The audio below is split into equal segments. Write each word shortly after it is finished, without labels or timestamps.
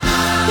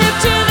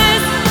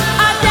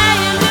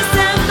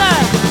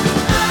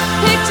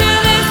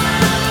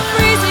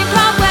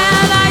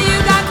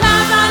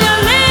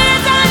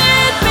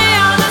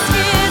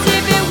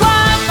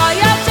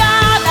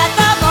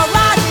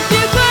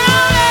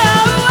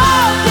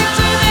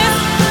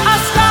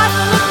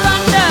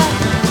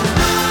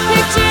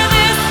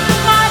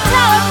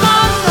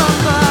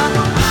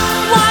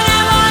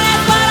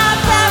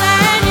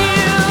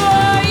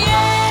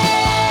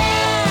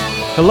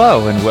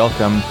Hello and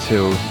welcome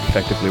to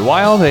Effectively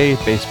Wild, a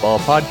baseball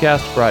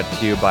podcast brought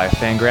to you by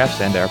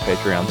Fangraphs and our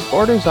Patreon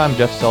supporters. I'm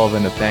Jeff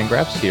Sullivan of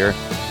Fangraphs here,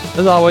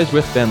 as always,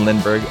 with Ben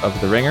Lindbergh of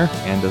The Ringer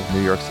and of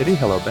New York City.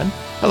 Hello, Ben.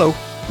 Hello.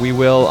 We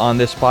will, on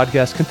this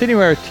podcast,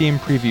 continue our team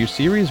preview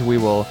series. We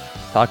will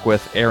talk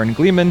with Aaron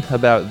Gleeman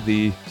about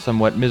the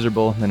somewhat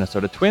miserable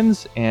Minnesota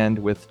Twins and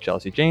with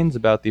Chelsea Janes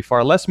about the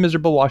far less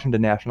miserable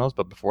Washington Nationals.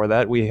 But before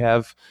that, we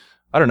have...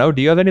 I don't know.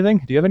 Do you have anything?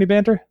 Do you have any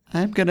banter?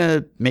 I'm going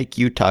to make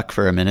you talk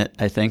for a minute,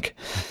 I think.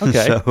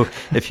 Okay. So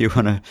if you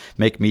want to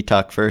make me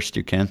talk first,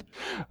 you can.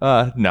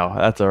 No,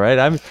 that's all right.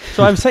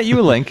 I've sent you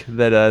a link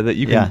that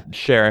you can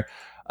share.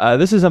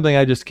 This is something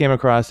I just came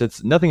across.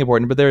 It's nothing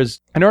important, but there's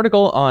an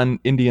article on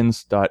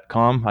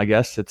Indians.com, I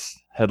guess.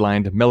 It's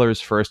headlined, Miller's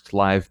First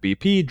Live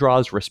BP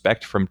Draws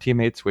Respect from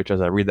Teammates, which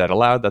as I read that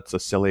aloud, that's a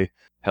silly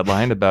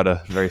headline about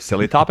a very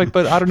silly topic,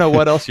 but I don't know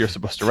what else you're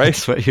supposed to write.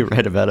 That's what you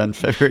read about on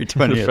February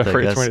 20th,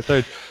 February I guess.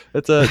 23rd.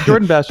 It's a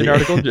Jordan Bastian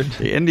article.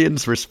 The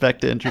Indians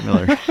respect Andrew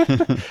Miller.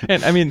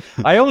 And I mean,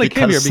 I only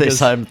came here because... they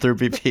signed through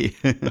BP.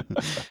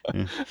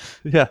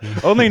 Yeah,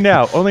 only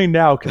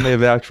now can they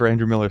vouch for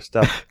Andrew Miller's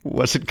stuff.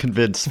 Wasn't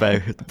convinced by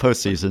the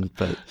postseason,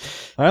 but...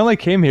 I only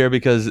came here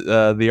because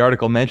the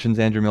article mentions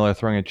Andrew Miller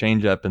throwing a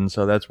changeup, and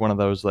so that's one of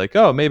those like,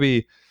 oh,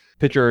 maybe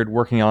pitcher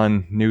working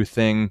on new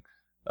thing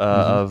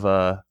of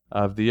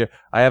the year.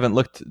 I haven't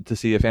looked to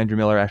see if Andrew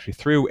Miller actually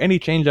threw any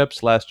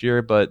changeups last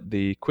year, but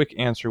the quick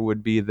answer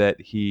would be that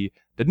he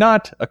did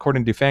not.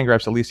 According to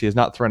Fangraphs, at least he has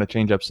not thrown a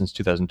changeup since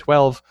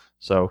 2012.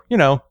 So,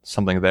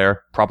 something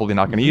there. Probably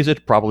not going to use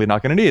it. Probably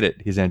not going to need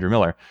it. He's Andrew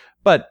Miller.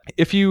 But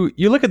if you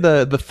look at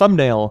the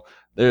thumbnail,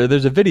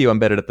 there's a video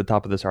embedded at the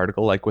top of this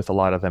article, like with a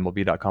lot of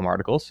MLB.com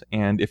articles.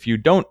 And if you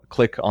don't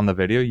click on the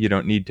video, you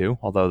don't need to,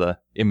 although the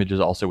image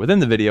is also within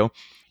the video,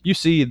 you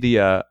see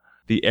the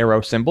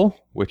arrow symbol,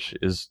 which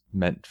is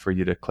meant for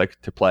you to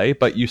click to play,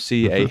 but you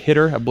see a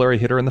blurry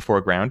hitter in the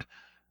foreground,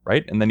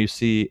 right? And then you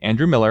see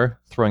Andrew Miller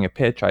throwing a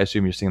pitch. I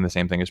assume you're seeing the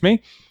same thing as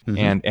me.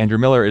 And Andrew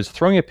Miller is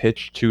throwing a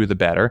pitch to the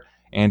batter,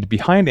 and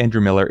behind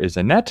Andrew Miller is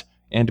a net,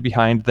 and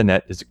behind the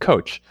net is a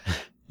coach.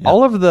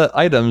 All of the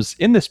items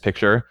in this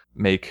picture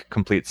make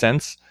complete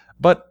sense,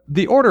 but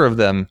the order of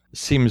them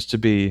seems to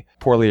be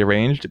poorly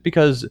arranged,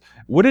 because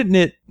wouldn't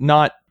it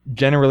not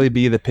generally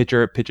be the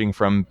pitcher pitching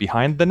from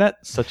behind the net,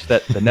 such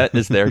that the net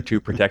is there to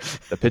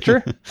protect the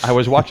pitcher? I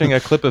was watching a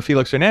clip of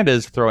Felix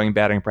Hernandez throwing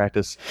batting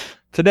practice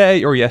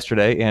today or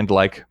yesterday, and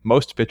like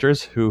most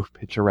pitchers who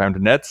pitch around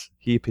nets,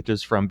 he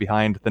pitches from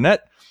behind the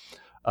net.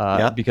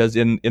 Because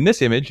in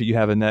this image, you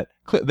have a net.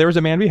 There is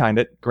a man behind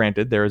it.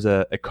 Granted, there is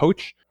a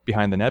coach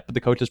behind the net, but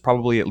the coach is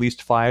probably at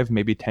least 5,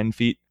 maybe 10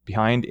 feet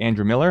behind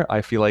Andrew Miller.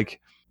 I feel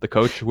like the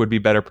coach would be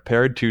better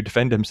prepared to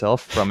defend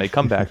himself from a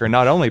comebacker,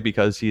 not only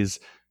because he's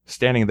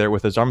standing there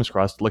with his arms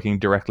crossed looking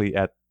directly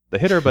at the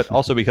hitter, but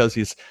also because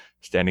he's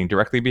standing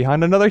directly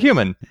behind another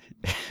human.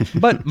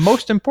 But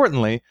most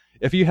importantly,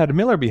 if you had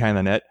Miller behind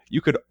the net, you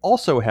could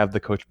also have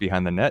the coach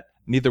behind the net.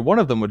 Neither one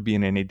of them would be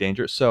in any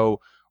danger. So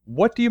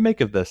what do you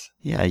make of this?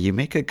 Yeah, you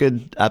make a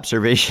good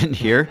observation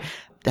here.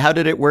 How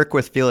did it work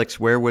with Felix?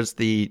 Where was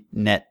the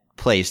net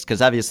placed?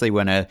 Because obviously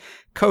when a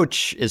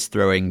coach is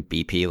throwing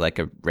BP, like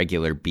a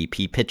regular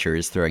BP pitcher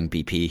is throwing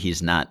BP,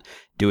 he's not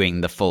doing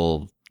the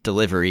full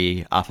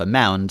delivery off a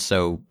mound,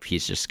 so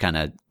he's just kind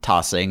of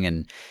tossing,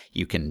 and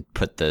you can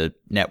put the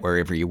net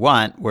wherever you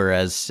want.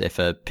 Whereas if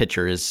a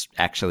pitcher is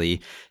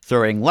actually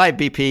throwing live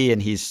BP and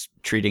he's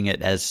treating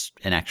it as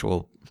an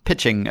actual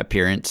pitching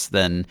appearance,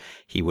 then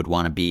he would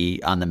want to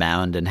be on the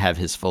mound and have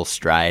his full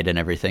stride and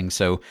everything.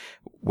 So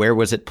where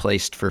was it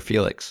placed for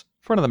Felix?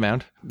 Front of the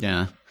mound.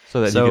 Yeah. So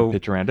that you could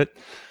pitch around it.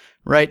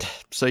 Right.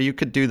 So you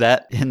could do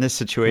that in this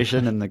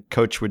situation, and the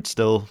coach would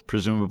still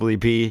presumably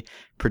be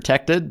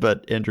protected,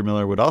 but Andrew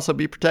Miller would also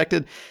be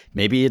protected.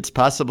 Maybe it's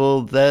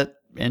possible that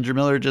Andrew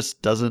Miller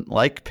just doesn't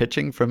like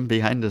pitching from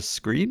behind a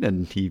screen,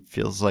 and he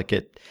feels like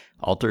it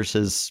alters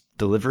his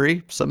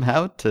delivery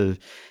somehow to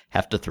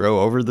have to throw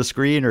over the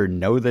screen or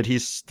know that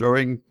he's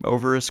throwing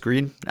over a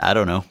screen. I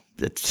don't know.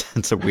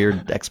 It's a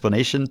weird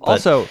explanation. But...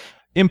 Also,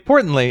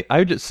 importantly,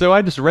 I just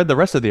read the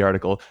rest of the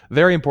article.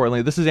 Very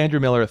importantly, this is Andrew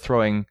Miller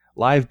throwing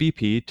live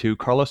BP to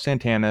Carlos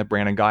Santana,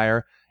 Brandon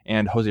Guyer,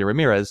 and Jose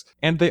Ramirez,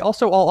 and they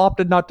also all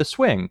opted not to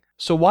swing.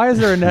 So why is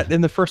there a net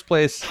in the first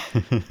place?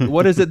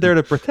 What is it there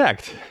to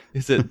protect?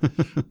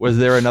 Was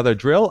there another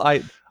drill?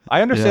 I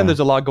understand there's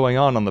a lot going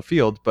on the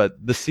field, but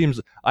this seems,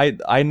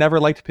 I never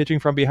liked pitching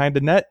from behind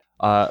the net,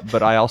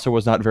 but I also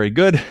was not very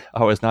good.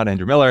 I was not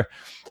Andrew Miller.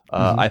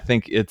 I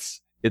think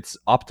it's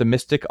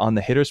optimistic on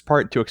the hitter's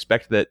part to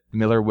expect that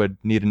Miller would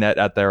need a net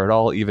out there at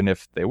all, even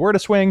if they were to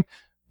swing.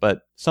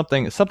 But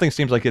something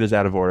seems like it is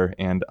out of order,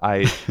 and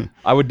I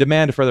would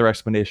demand further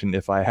explanation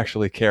if I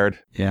actually cared.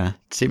 Yeah,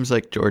 it seems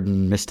like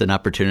Jordan missed an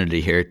opportunity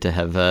here to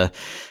have a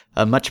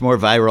much more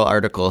viral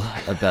article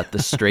about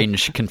the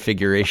strange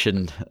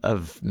configuration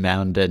of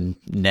mound and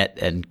net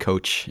and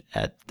coach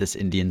at this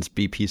Indians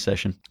BP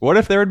session. What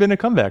if there had been a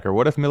comeback, or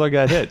what if Miller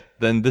got hit?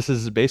 Then this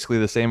is basically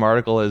the same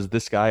article as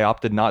this guy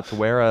opted not to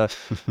wear a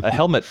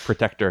helmet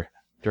protector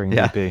during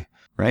BP.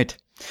 Right.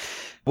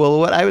 Well,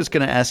 what I was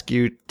going to ask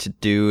you to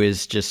do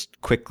is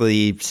just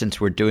quickly, since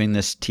we're doing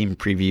this team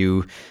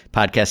preview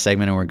podcast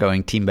segment and we're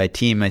going team by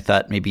team, I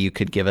thought maybe you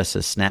could give us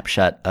a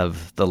snapshot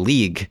of the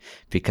league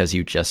because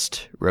you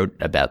just wrote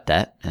about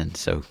that. And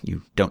so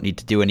you don't need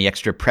to do any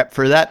extra prep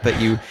for that, but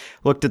you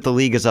looked at the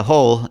league as a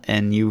whole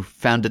and you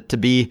found it to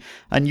be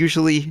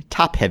unusually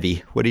top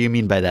heavy. What do you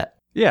mean by that?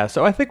 Yeah,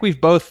 so I think we've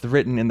both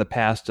written in the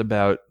past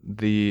about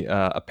the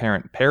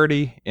apparent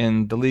parity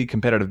in the league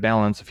competitive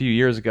balance. A few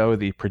years ago,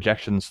 the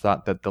projections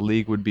thought that the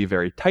league would be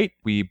very tight.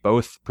 We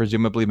both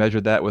presumably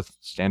measured that with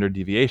standard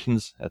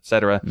deviations,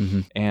 etc.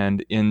 Mm-hmm.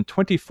 And in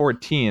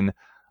 2014,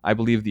 I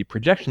believe the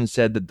projections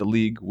said that the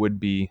league would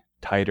be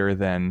tighter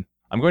than,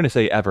 I'm going to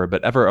say ever,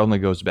 but ever only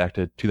goes back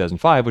to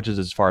 2005, which is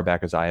as far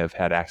back as I have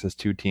had access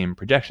to team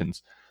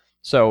projections.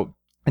 So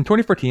in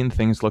 2014,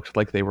 things looked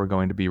like they were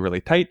going to be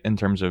really tight in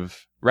terms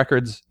of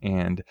records,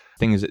 and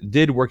things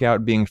did work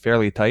out being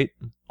fairly tight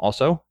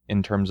also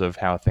in terms of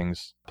how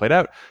things played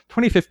out.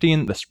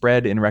 2015, the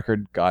spread in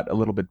record got a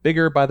little bit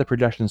bigger by the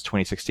projections.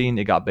 2016,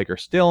 it got bigger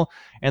still.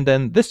 And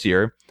then this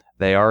year,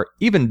 they are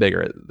even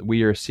bigger.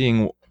 We are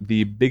seeing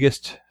the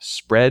biggest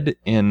spread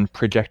in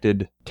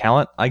projected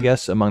talent, I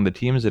guess, among the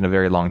teams in a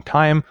very long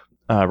time.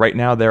 Right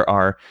now, there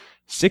are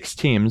 6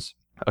 teams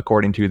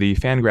according to the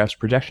Fangraphs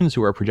projections,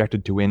 who are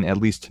projected to win at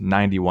least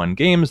 91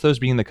 games, those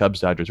being the Cubs,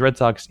 Dodgers, Red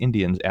Sox,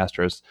 Indians,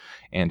 Astros,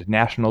 and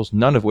Nationals,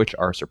 none of which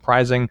are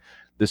surprising.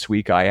 This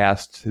week, I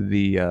asked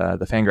the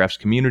Fangraphs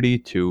community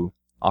to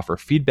offer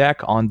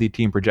feedback on the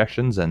team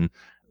projections, and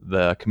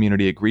the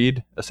community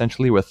agreed,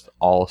 essentially, with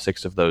all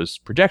 6 of those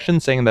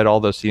projections, saying that all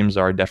those teams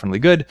are definitely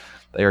good.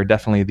 They are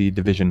definitely the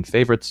division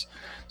favorites.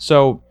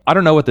 So I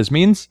don't know what this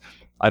means.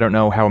 I don't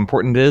know how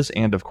important it is,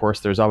 and of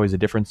course there's always a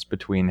difference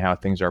between how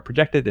things are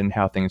projected and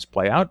how things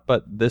play out,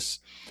 but this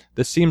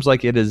seems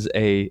like it is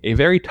a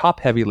very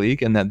top-heavy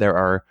league, and that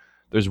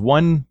there's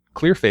one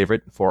clear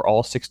favorite for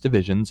all 6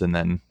 divisions, and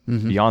then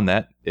beyond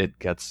that, it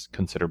gets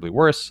considerably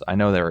worse. I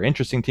know there are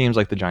interesting teams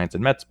like the Giants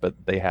and Mets, but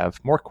they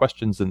have more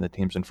questions than the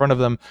teams in front of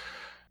them.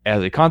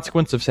 As a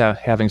consequence of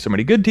having so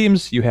many good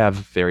teams, you have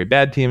very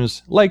bad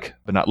teams like,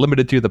 but not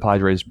limited to, the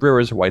Padres,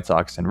 Brewers, White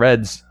Sox, and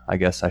Reds. I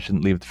guess I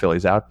shouldn't leave the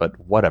Phillies out, but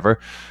whatever.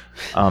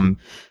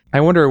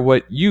 I wonder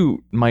what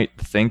you might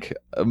think.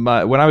 When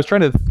I was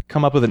trying to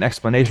come up with an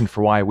explanation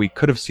for why we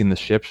could have seen this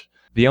shift,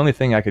 the only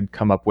thing I could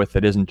come up with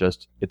that isn't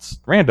just, it's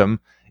random,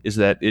 is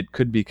that it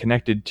could be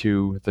connected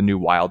to the new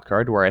wild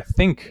card, where I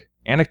think,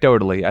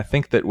 anecdotally, I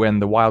think that when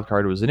the wild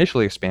card was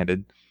initially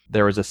expanded,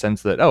 there was a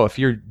sense that, if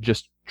you're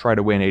just try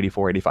to win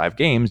 84, 85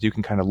 games, you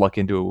can kind of luck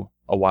into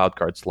a wild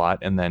card slot,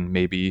 and then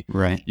maybe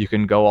you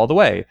can go all the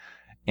way.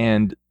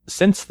 And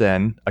since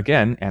then,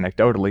 again,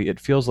 anecdotally, it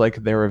feels like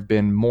there have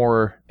been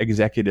more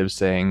executives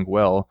saying,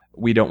 well,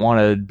 we don't want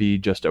to be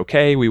just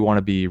okay, we want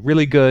to be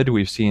really good.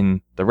 We've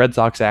seen the Red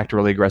Sox act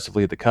really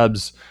aggressively. The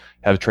Cubs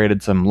have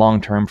traded some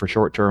long-term for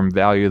short-term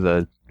value.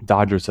 The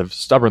Dodgers have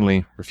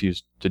stubbornly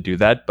refused to do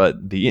that, but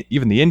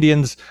even the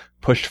Indians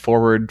pushed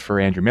forward for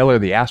Andrew Miller.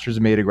 The Astros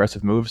made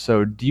aggressive moves.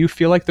 So do you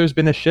feel like there's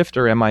been a shift,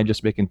 or am I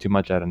just making too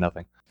much out of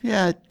nothing?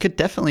 Yeah, it could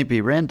definitely be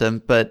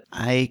random, but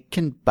I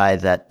can buy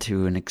that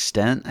to an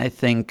extent. I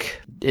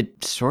think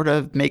it sort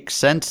of makes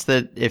sense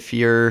that if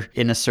you're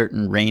in a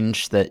certain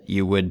range that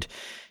you would,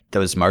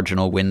 those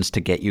marginal wins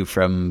to get you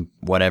from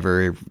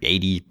whatever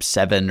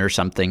 87 or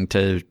something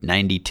to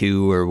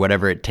 92 or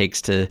whatever it takes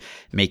to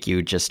make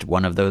you just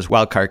one of those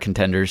wildcard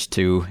contenders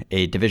to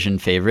a division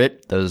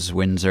favorite. Those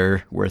wins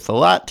are worth a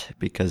lot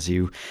because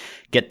you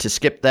get to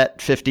skip that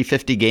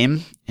 50-50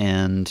 game,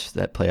 and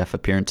that playoff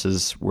appearance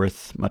is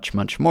worth much,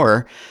 much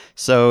more.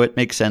 So it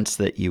makes sense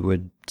that you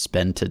would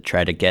spend to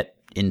try to get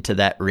into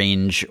that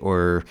range,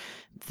 or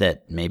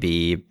that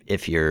maybe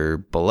if you're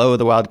below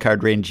the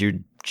wildcard range,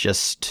 you'd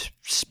just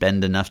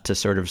spend enough to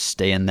sort of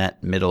stay in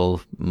that middle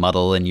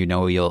muddle, and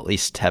you'll at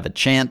least have a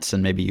chance,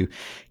 and maybe you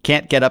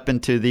can't get up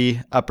into the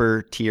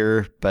upper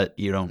tier, but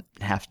you don't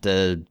have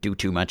to do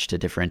too much to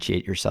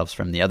differentiate yourselves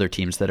from the other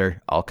teams that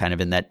are all kind of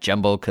in that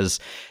jumble, because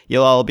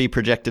you'll all be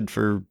projected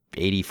for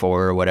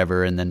 84 or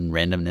whatever, and then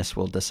randomness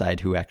will decide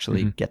who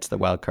actually gets the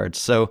wild cards.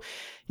 So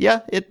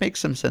yeah, it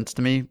makes some sense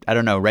to me. I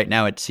don't know. Right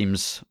now, it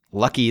seems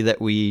lucky that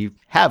we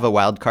have a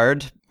wild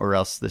card, or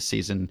else this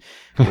season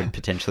would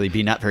potentially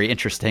be not very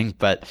interesting.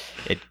 But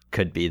it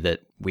could be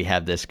that we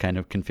have this kind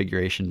of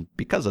configuration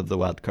because of the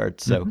wild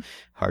card. So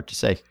hard to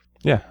say.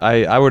 Yeah,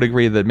 I would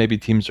agree that maybe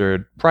teams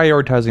are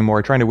prioritizing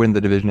more, trying to win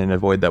the division and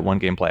avoid that one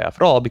game playoff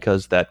at all,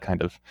 because that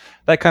kind of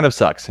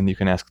sucks. And you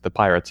can ask the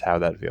Pirates how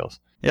that feels.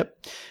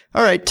 Yep.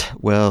 All right.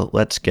 Well,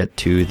 let's get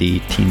to the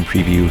team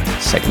preview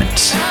segment.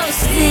 Oh,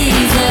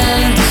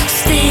 Steven,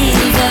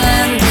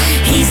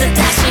 he's a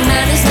dashing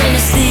man, his name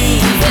is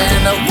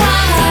Steven. Oh,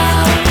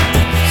 wow,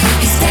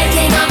 he's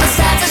taking on the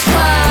status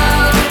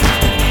quo.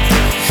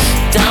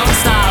 Don't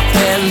stop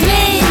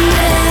believing,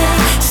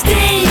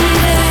 Steven,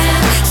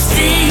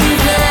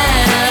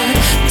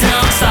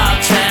 don't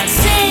stop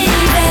chanting,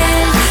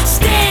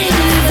 Steven.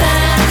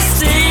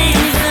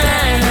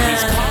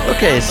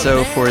 Okay,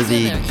 so for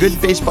the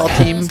good baseball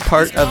team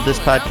part of this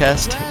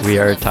podcast, we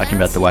are talking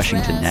about the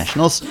Washington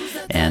Nationals.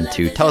 And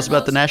to tell us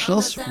about the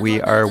Nationals,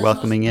 we are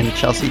welcoming in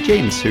Chelsea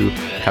James, who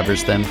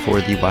covers them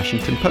for the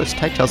Washington Post.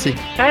 Hi, Chelsea.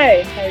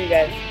 Hi, how are you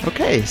guys?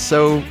 Okay,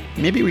 so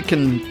maybe we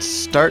can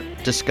start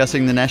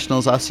discussing the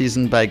Nationals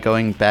offseason by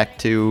going back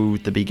to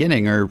the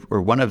beginning, or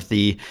one of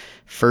the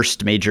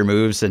first major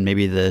moves and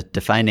maybe the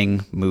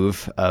defining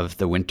move of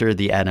the winter,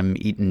 the Adam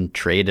Eaton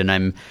trade. And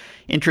I'm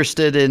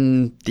interested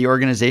in the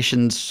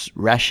organization's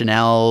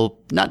rationale,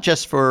 not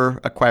just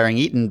for acquiring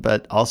Eaton,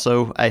 but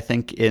also, I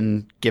think,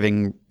 in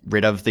giving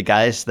rid of the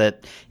guys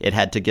that it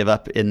had to give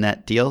up in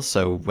that deal.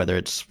 So whether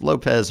it's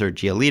Lopez or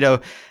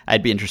Giolito,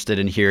 I'd be interested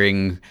in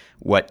hearing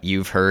what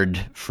you've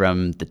heard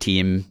from the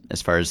team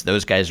as far as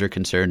those guys are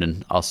concerned,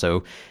 and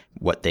also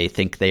what they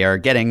think they are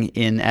getting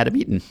in Adam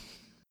Eaton.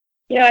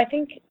 I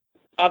think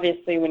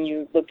obviously when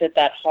you looked at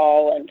that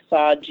haul and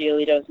saw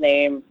Giolito's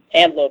name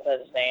and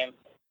Lopez's name,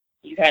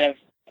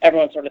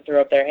 everyone sort of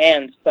threw up their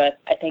hands. But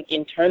I think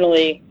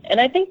internally, and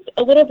I think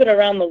a little bit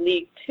around the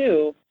league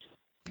too,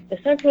 the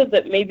sense was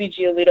that maybe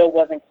Giolito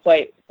wasn't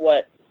quite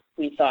what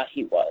we thought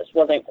he was,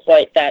 wasn't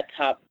quite that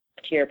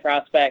top-tier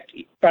prospect,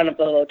 front of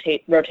the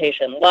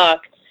rotation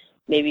lock.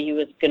 Maybe he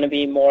was going to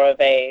be more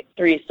of a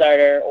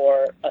 3-starter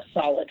or a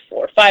solid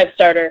 4 or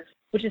 5-starter,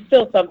 which is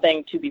still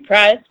something to be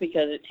prized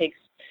because it takes,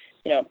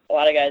 a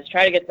lot of guys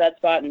try to get to that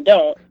spot and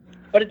don't,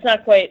 but it's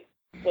not quite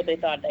what they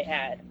thought they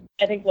had.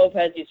 I think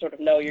Lopez, you sort of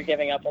know you're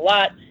giving up a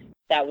lot.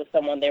 That was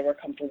someone they were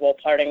comfortable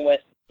parting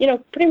with,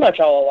 pretty much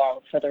all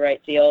along for the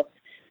right deal.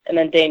 And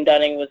then Dane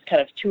Dunning was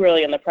kind of too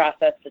early in the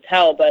process to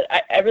tell, but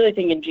I really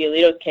think in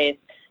Giolito's case,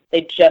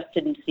 they just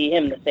didn't see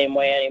him the same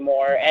way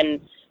anymore.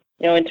 And,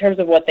 in terms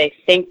of what they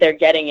think they're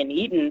getting in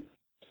Eaton,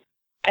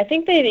 I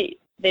think they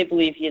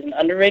believe he's an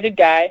underrated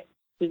guy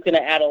who's going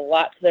to add a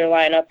lot to their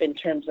lineup in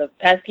terms of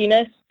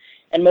peskiness,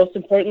 and most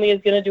importantly is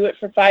going to do it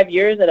for 5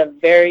 years at a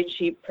very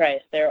cheap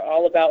price. They're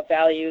all about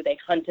value. They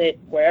hunt it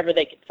wherever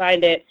they can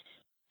find it.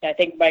 I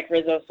think Mike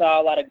Rizzo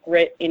saw a lot of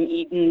grit in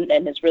Eaton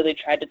and has really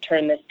tried to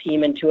turn this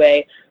team into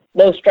a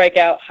low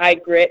strikeout, high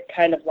grit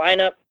kind of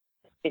lineup.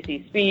 They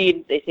see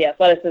speed, they see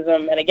athleticism,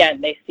 and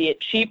again, they see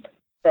it cheap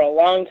for a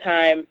long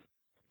time.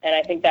 And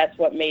I think that's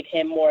what made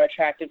him more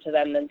attractive to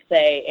them than,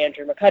 say,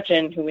 Andrew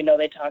McCutchen, who we know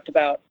they talked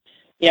about.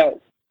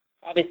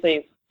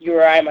 Obviously, you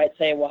or I might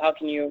say, well, how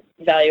can you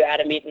value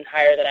Adam Eaton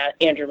higher than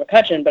Andrew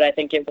McCutchen? But I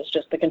think it was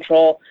just the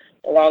control,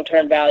 the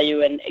long-term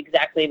value, and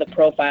exactly the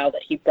profile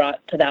that he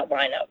brought to that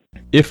lineup.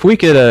 If we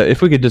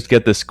could just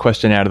get this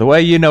question out of the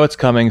way, it's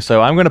coming,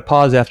 so I'm going to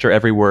pause after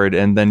every word,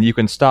 and then you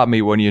can stop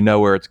me when you know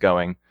where it's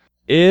going.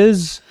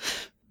 Is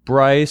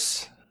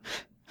Bryce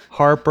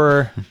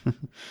Harper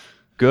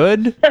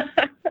good?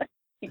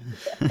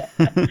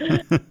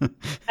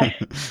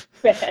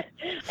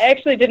 I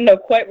actually didn't know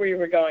quite where you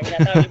were going.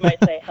 I thought you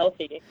might say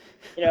healthy,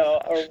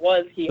 or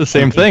was he? The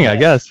same thing, I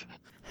guess.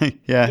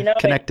 Yeah,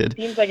 connected. It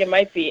seems like it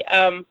might be.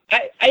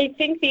 I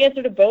think the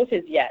answer to both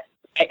is yes.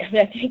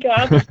 I think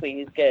obviously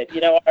he's good.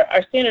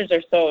 Our standards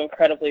are so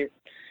incredibly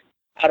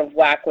out of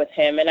whack with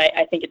him, and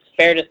I think it's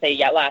fair to say,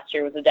 last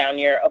year was a down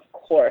year, of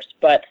course.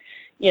 But,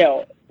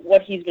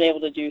 what he's been able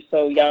to do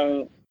so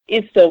young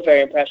is still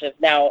very impressive.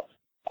 Now,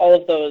 all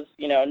of those,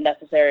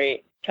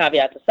 necessary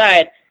caveats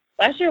aside,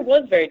 last year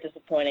was very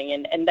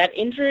disappointing, and that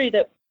injury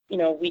that,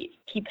 we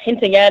keep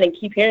hinting at and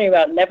keep hearing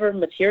about never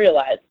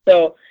materialized.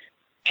 So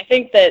I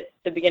think that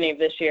the beginning of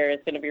this year is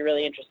going to be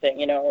really interesting.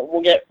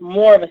 We'll get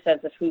more of a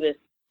sense of who this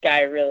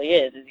guy really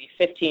is. Is he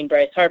 15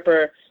 Bryce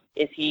Harper?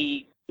 Is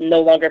he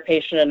no longer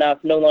patient enough,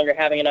 no longer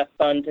having enough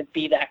fun to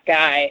be that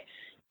guy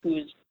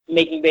who's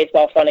making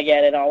baseball fun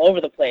again and all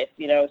over the place?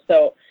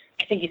 So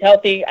I think he's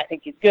healthy. I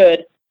think he's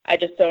good. I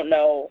just don't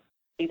know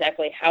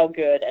exactly how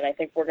good, and I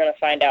think we're going to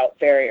find out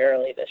very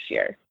early this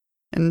year.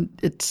 And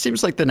it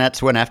seems like the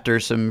Nets went after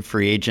some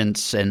free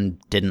agents and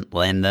didn't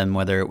land them,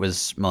 whether it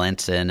was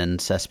Melanson and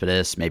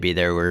Cespedes, maybe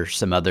there were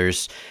some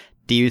others.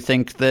 Do you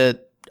think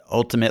that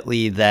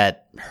ultimately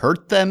that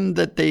hurt them,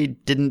 that they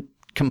didn't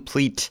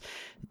complete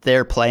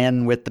their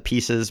plan with the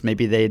pieces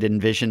maybe they'd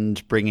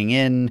envisioned bringing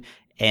in?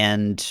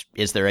 And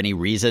is there any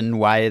reason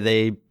why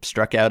they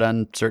struck out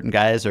on certain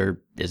guys,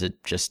 or is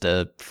it just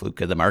a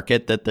fluke of the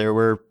market that there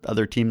were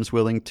other teams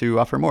willing to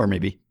offer more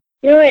maybe?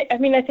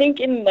 I think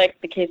in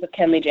the case of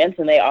Kenley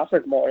Jansen, they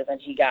offered more than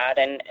he got.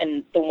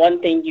 And the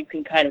one thing you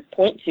can kind of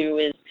point to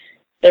is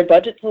their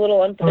budget's a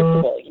little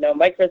unpredictable.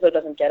 Mike Rizzo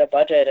doesn't get a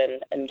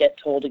budget and get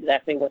told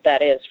exactly what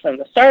that is from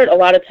the start. A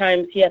lot of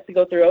times he has to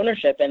go through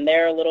ownership, and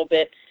they're a little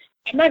bit,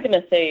 I'm not going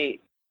to say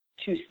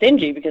too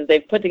stingy, because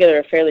they've put together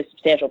a fairly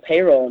substantial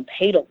payroll and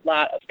paid a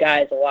lot of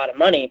guys a lot of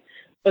money,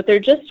 but they're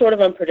just sort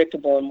of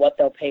unpredictable in what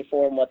they'll pay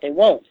for and what they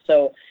won't.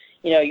 So,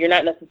 you're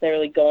not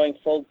necessarily going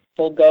full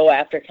go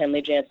after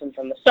Kenley Jansen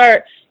from the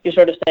start. You're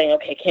sort of saying,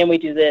 okay, can we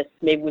do this?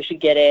 Maybe we should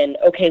get in.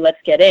 Okay,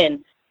 let's get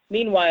in.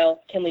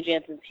 Meanwhile, Kenley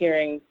Jansen's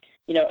hearing,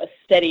 a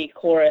steady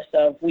chorus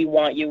of "We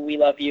want you, we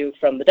love you"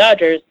 from the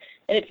Dodgers,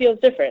 and it feels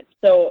different.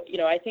 So,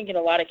 I think in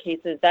a lot of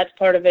cases that's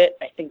part of it.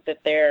 I think that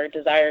their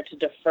desire to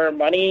defer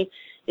money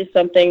is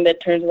something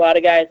that turns a lot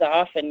of guys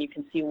off, and you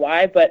can see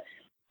why. But,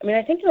 I mean,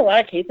 I think in a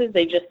lot of cases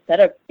they just set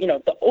up,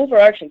 the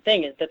overarching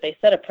thing is that they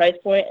set a price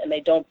point and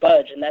they don't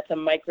budge, and that's a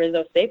Mike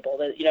Rizzo staple.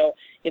 That,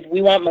 if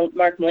we want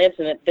Mark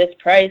Melancon at this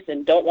price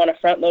and don't want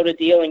to front-load a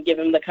deal and give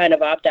him the kind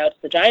of opt-outs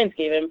the Giants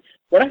gave him,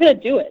 we're not going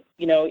to do it.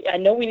 I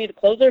know we need a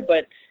closer,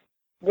 but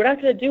we're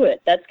not going to do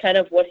it. That's kind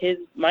of what his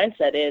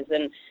mindset is,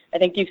 and I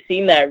think you've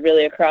seen that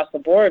really across the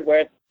board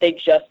where they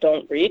just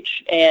don't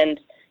reach, and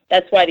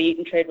that's why the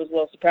Eaton trade was a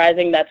little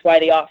surprising. That's why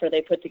the offer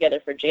they put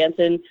together for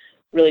Jansen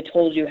really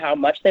told you how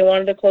much they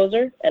wanted a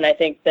closer, and I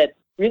think that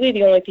really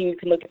the only thing you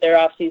can look at their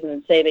offseason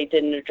and say they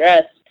didn't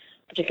address,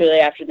 particularly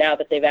after now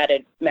that they've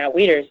added Matt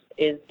Wieters,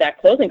 is that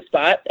closing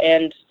spot,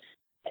 and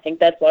I think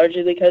that's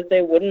largely because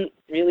they wouldn't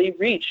really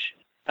reach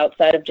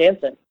outside of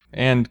Jansen.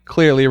 And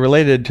clearly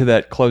related to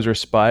that closer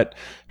spot,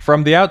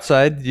 from the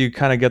outside, you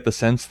kind of get the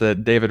sense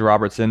that David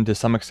Robertson, to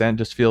some extent,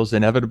 just feels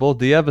inevitable.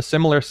 Do you have a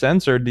similar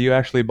sense, or do you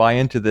actually buy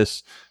into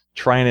this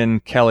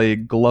Treinen, Kelly,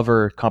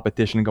 Glover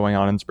competition going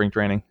on in spring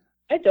training?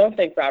 I don't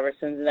think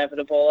Robertson's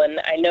inevitable, and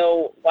I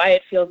know why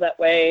it feels that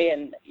way,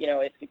 and,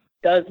 it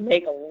does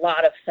make a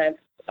lot of sense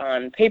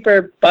on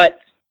paper, but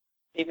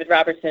David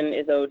Robertson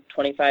is owed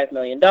 $25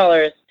 million.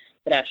 The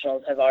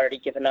Nationals have already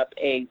given up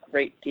a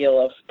great deal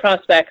of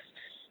prospects,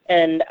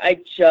 and I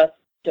just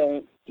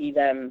don't see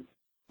them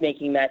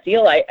making that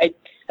deal. I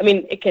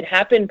mean, it could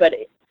happen, but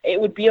it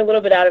would be a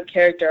little bit out of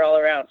character all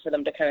around for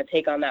them to kind of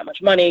take on that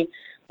much money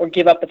or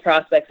give up the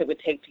prospects it would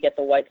take to get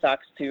the White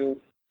Sox to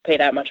pay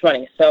that much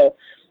money. So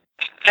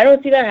I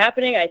don't see that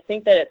happening. I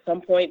think that at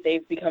some point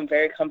they've become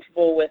very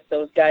comfortable with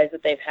those guys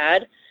that they've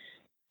had.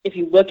 If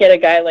you look at a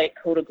guy like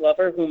Koda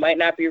Glover, who might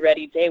not be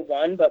ready day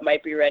one, but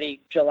might be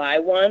ready July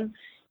 1,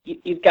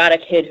 you've got a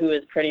kid who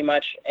is pretty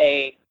much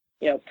a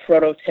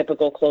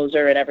prototypical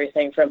closer and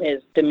everything from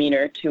his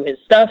demeanor to his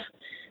stuff.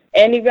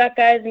 And you've got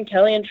guys in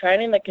Kelly and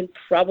Treinen that can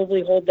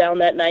probably hold down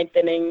that ninth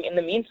inning in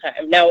the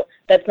meantime. Now,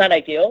 that's not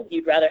ideal.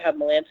 You'd rather have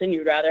Melancon,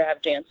 you'd rather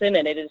have Jansen,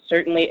 and it is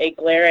certainly a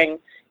glaring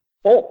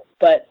hole.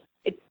 But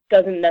it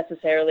doesn't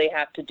necessarily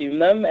have to doom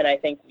them, and I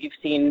think we've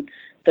seen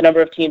the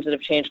number of teams that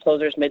have changed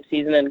closers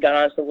midseason and gone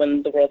on to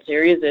win the World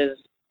Series is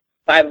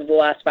 5 of the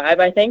last 5,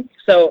 I think.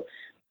 So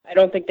I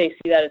don't think they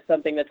see that as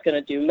something that's going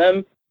to doom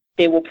them.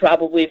 They will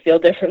probably feel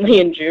differently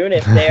in June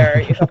if they are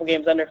a couple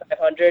games under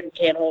 500 and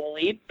can't hold a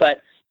lead.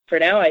 But for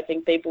now, I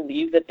think they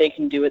believe that they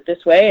can do it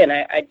this way, and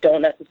I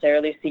don't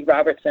necessarily see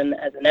Robertson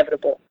as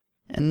inevitable.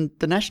 And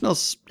the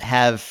Nationals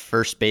have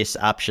first base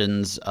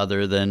options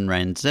other than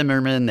Ryan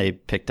Zimmerman. They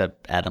picked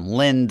up Adam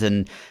Lind,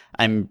 and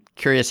I'm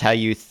curious how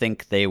you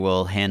think they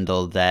will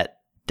handle that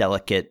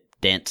delicate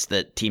dance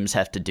that teams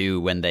have to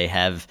do when they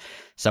have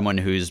someone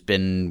who's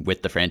been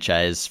with the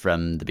franchise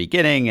from the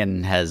beginning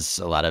and has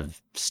a lot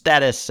of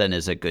status and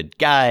is a good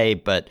guy,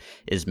 but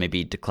is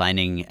maybe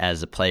declining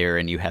as a player,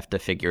 and you have to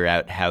figure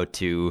out how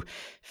to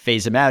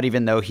phase him out,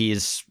 even though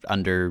he's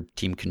under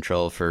team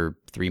control for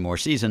 3 more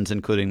seasons,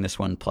 including this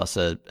one, plus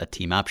a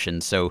team option.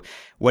 So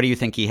what do you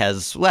think he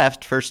has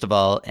left, first of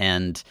all,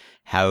 and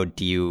how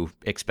do you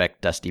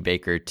expect Dusty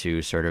Baker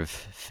to sort of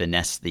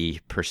finesse the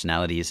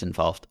personalities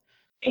involved?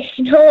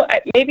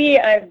 Maybe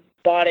I've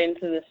bought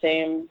into the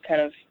same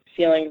kind of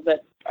feelings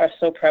that are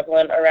so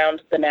prevalent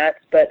around the Nats,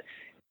 but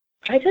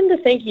I tend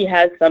to think he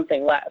has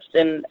something left.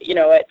 And,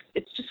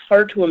 it's just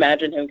hard to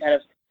imagine him kind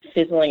of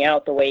fizzling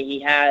out the way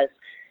he has.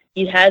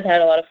 He has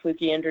had a lot of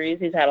fluky injuries.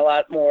 He's had a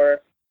lot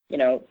more,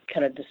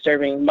 kind of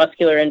disturbing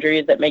muscular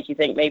injuries that make you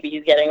think maybe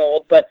he's getting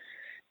old. But,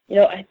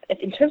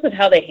 in terms of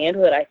how they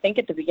handle it, I think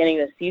at the beginning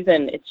of the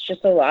season, it's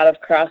just a lot of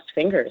crossed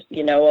fingers.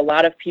 A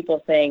lot of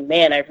people saying,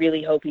 man, I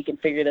really hope he can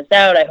figure this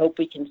out. I hope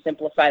we can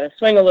simplify the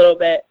swing a little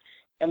bit.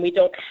 And we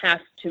don't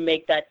have to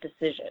make that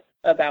decision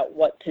about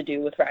what to do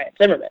with Ryan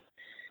Zimmerman.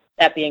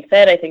 That being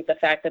said, I think the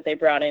fact that they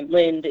brought in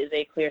Lind is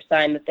a clear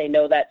sign that they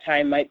know that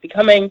time might be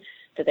coming,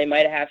 that they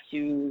might have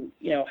to,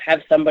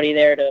 have somebody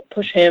there to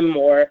push him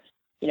or,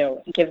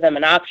 give them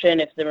an option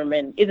if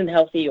Zimmerman isn't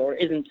healthy or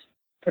isn't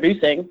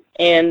producing.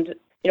 And,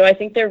 I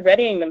think they're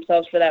readying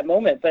themselves for that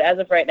moment. But as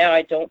of right now,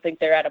 I don't think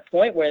they're at a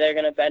point where they're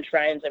going to bench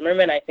Ryan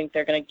Zimmerman. I think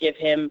they're going to give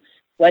him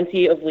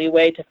plenty of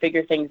leeway to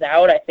figure things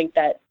out. I think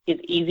that is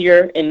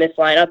easier in this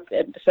lineup,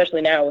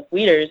 especially now with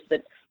Wieters,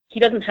 that he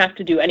doesn't have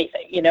to do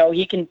anything.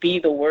 He can be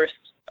the worst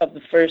of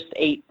the first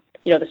 8,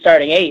 the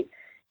starting 8,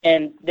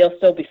 and they'll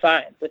still be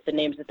fine with the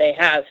names that they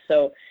have.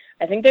 So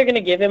I think they're going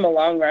to give him a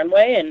long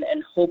runway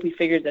and hope he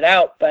figures it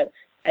out. But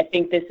I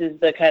think this is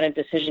the kind of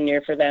decision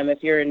year for them.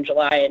 If you're in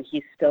July and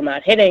he's still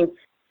not hitting,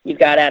 you've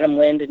got Adam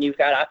Lind and you've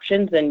got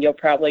options, and you're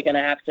probably going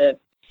to have to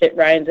sit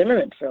Ryan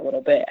Zimmerman for a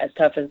little bit, as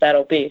tough as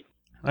that'll be.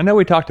 I know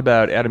we talked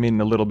about Adam Eaton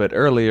a little bit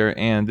earlier,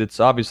 and it's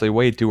obviously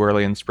way too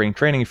early in spring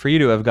training for you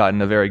to have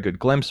gotten a very good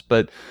glimpse,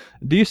 but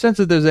do you sense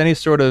that there's any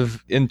sort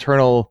of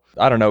internal,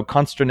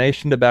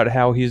 consternation about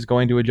how he's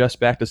going to adjust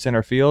back to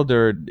center field,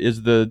 or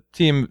is the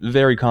team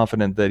very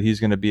confident that he's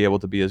going to be able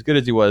to be as good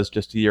as he was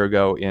just a year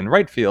ago in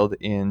right field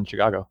in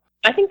Chicago?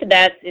 I think the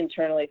Nats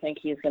internally think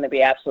he's going to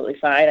be absolutely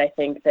fine. I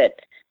think that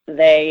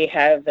they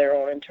have their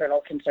own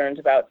internal concerns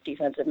about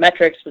defensive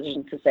metrics, which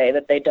isn't to say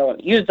that they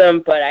don't use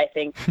them, but I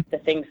think the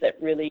things that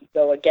really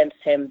go against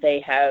him, they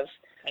have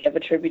kind of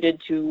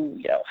attributed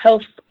to,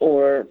 health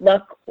or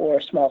luck or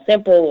small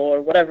sample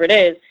or whatever it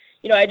is.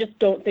 I just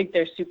don't think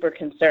they're super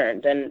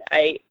concerned. And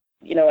I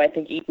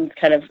think Eaton's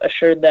kind of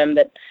assured them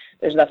that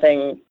there's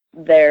nothing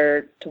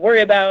there to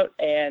worry about.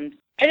 And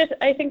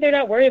I think they're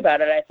not worried about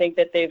it. I think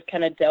that they've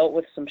kind of dealt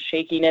with some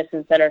shakiness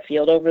in center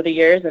field over the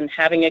years, and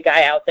having a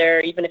guy out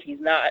there, even if he's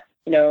not,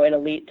 an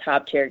elite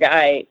top tier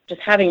guy, just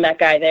having that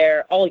guy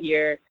there all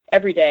year,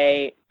 every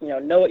day,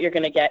 know what you're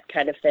going to get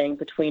kind of thing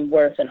between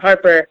Wirth and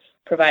Harper,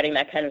 providing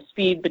that kind of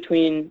speed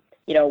between,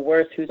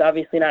 Wirth, who's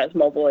obviously not as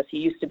mobile as he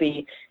used to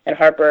be, and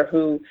Harper,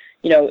 who,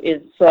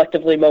 is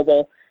selectively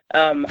mobile.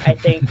 I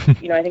think,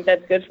 I think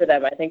that's good for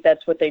them. I think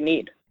that's what they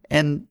need.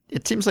 And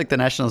it seems like the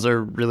Nationals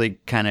are really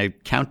kind of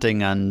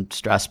counting on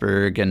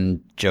Strasburg and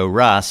Joe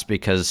Ross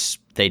because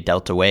they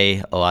dealt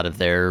away a lot of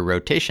their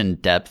rotation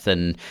depth.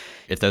 And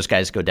if those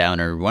guys go down,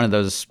 or one of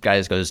those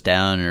guys goes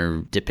down,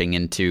 or dipping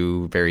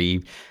into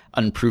very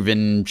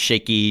unproven,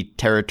 shaky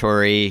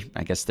territory,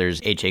 I guess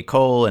there's AJ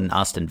Cole and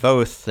Austin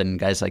Voth and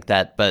guys like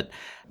that. But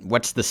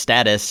what's the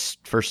status,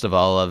 first of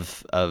all,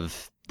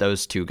 of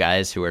those two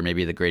guys who are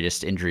maybe the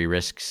greatest injury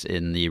risks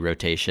in the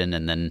rotation,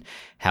 and then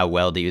how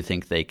well do you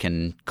think they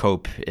can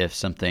cope if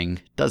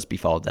something does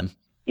befall them?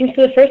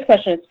 So the first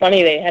question, it's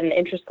funny, they had an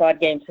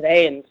intra-squad game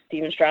today, and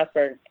Steven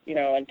Strasburg,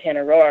 and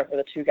Tanner Roark were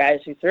the two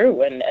guys who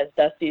threw. And as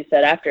Dusty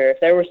said after, if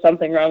there was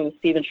something wrong with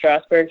Steven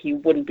Strasburg, he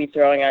wouldn't be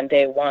throwing on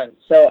day one.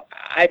 So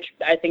I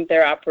think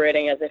they're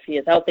operating as if he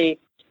is healthy.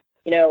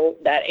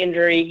 That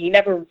injury, he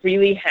never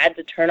really had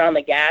to turn on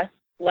the gas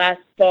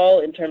last fall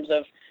in terms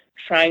of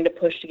trying to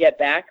push to get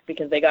back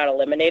because they got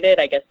eliminated.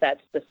 I guess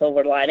that's the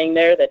silver lining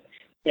there, that,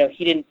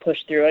 he didn't push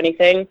through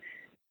anything.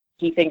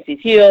 He thinks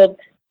he's healed.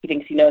 He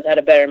thinks he knows how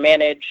to better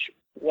manage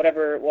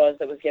whatever it was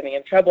that was giving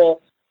him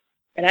trouble.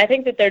 And I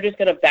think that they're just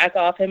going to back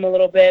off him a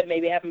little bit,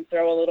 maybe have him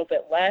throw a little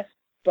bit less,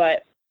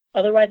 but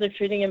otherwise they're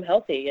treating him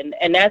healthy.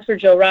 And as for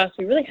Joe Ross,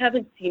 we really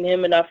haven't seen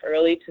him enough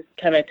early to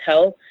kind of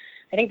tell.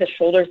 I think the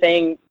shoulder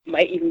thing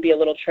might even be a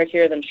little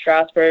trickier than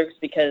Strasburg's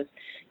because,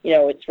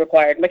 it's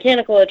required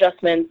mechanical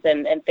adjustments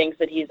and things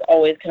that he's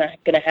always going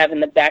to have in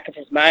the back of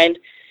his mind.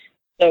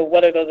 So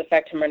whether those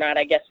affect him or not,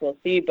 I guess we'll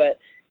see. But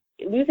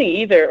losing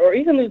either, or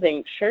even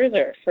losing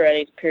Scherzer for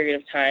any period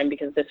of time,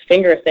 because this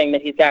finger thing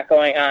that he's got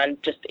going on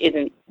just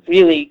isn't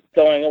really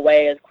going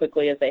away as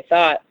quickly as they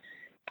thought,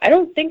 I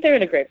don't think they're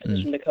in a great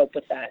position to cope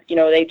with that.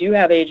 They do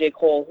have AJ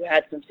Cole, who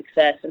had some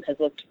success and has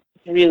looked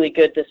really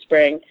good this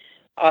spring.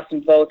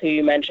 Austin Voth, who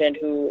you mentioned,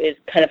 who is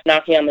kind of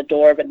knocking on the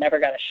door but never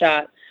got a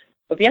shot.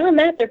 But beyond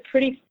that, they're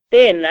pretty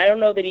thin. I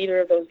don't know that either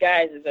of those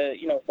guys is a,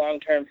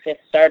 long-term fifth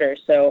starter.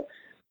 So,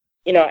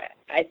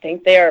 I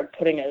think they are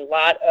putting a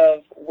lot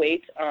of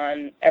weight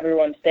on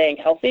everyone staying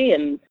healthy,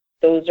 and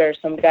those are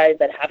some guys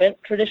that haven't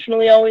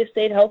traditionally always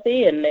stayed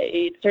healthy, and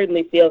it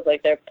certainly feels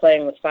like they're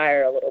playing with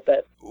fire a little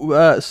bit.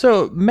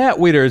 So Matt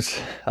Wieters,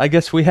 I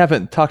guess we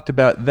haven't talked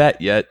about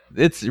that yet.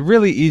 It's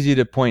really easy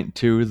to point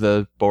to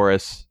the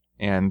Boras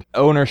and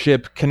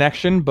ownership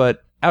connection,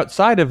 but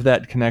outside of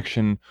that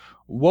connection,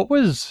 what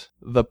was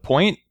the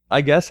point,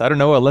 I guess? I don't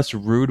know, a less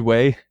rude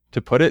way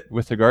to put it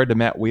with regard to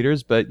Matt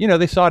Wieters, but,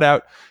 they sought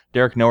out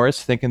Derek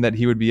Norris thinking that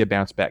he would be a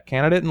bounce-back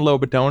candidate, and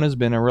Lobaton has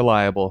been a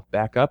reliable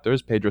backup.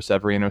 There's Pedro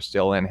Severino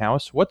still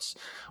in-house. What's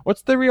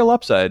the real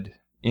upside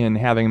in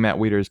having Matt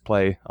Wieters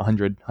play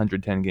 100,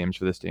 110 games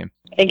for this team?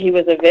 I think he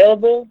was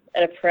available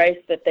at a price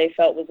that they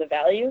felt was a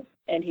value,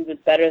 and he was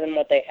better than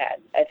what they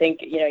had. I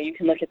think, you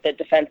can look at the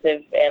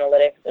defensive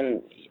analytics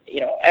and,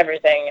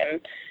 everything,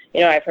 and,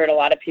 I've heard a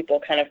lot of people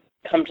kind of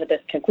come to this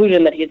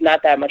conclusion that he's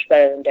not that much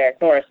better than Derek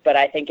Norris, but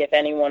I think if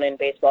anyone in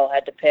baseball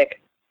had to pick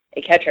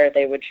a catcher,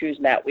 they would choose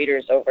Matt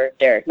Wieters over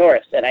Derek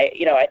Norris. And I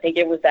think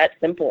it was that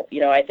simple.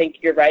 I think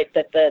you're right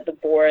that the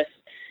Boras,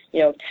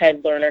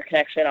 Ted Lerner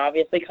connection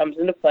obviously comes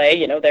into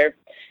play. They're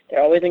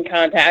always in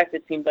contact.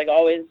 It seems like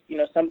always,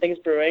 something's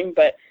brewing,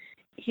 but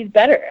he's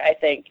better, I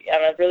think,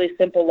 on a really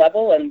simple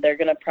level, and they're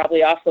going to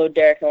probably offload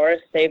Derek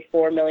Norris, save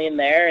 $4 million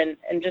there,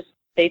 and just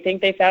they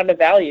think they found a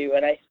value.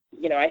 And I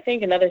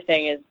think another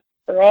thing is,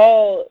 for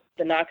all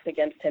the knocks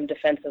against him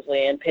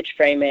defensively and pitch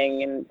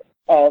framing and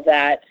all of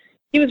that,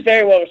 he was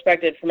very well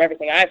respected from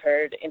everything I've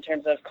heard in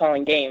terms of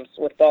calling games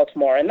with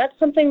Baltimore. And that's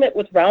something that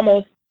with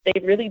Ramos, they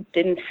really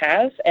didn't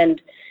have.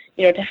 And,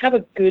 to have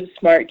a good,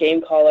 smart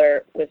game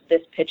caller with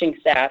this pitching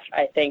staff,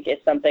 I think is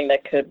something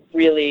that could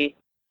really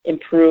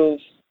improve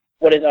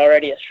what is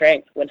already a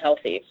strength when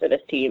healthy for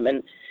this team.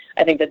 And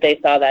I think that they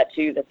saw that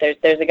too, that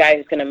there's a guy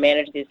who's going to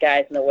manage these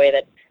guys in a way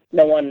that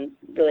no one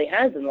really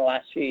has in the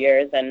last few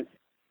years, and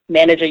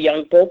manage a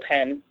young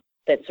bullpen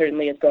that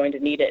certainly is going to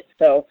need it.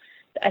 So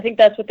I think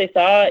that's what they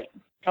saw.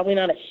 Probably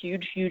not a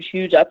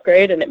huge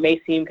upgrade, and it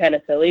may seem kind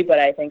of silly, but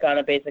I think on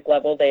a basic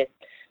level, they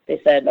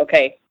said,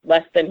 okay,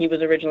 less than he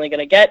was originally going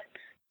to get,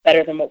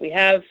 better than what we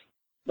have.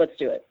 let's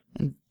do it.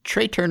 And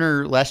Trey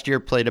Turner last year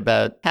played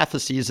about half a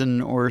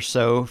season or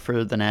so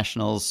for the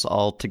Nationals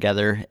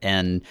altogether,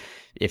 and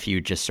if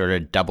you just sort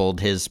of doubled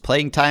his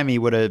playing time, he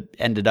would have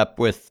ended up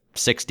with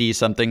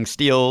 60-something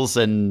steals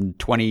and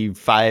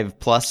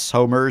 25-plus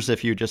homers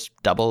if you just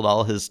doubled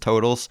all his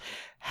totals.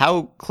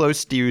 How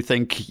close do you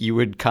think you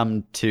would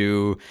come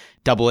to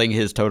doubling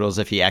his totals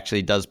if he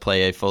actually does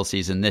play a full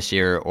season this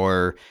year,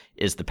 or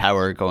is the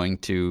power going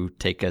to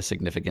take a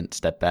significant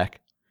step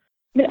back?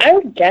 I mean, I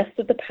would guess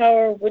that the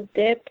power would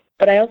dip,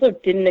 but I also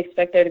didn't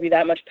expect there to be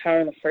that much power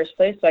in the first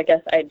place, so I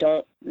guess I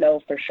don't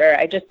know for sure.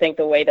 I just think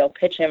the way they'll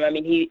pitch him,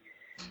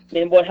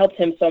 what helped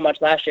him so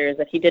much last year is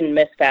that he didn't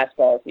miss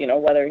fastballs,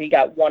 whether he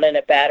got one in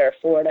at bat or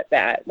four in at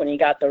bat. When he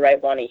got the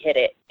right one, he hit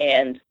it.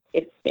 And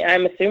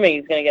I'm assuming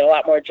he's going to get a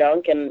lot more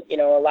junk and, he's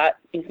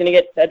going to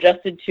get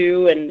adjusted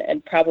to,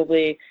 and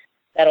probably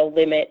that'll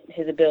limit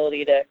his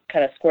ability to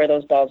kind of square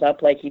those balls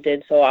up like he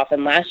did so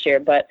often last year.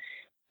 But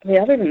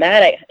other than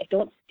that, I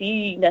don't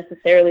see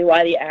necessarily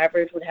why the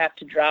average would have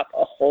to drop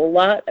a whole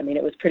lot.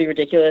 It was pretty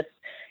ridiculous,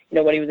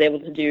 what he was able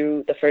to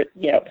do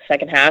the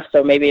second half.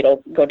 So maybe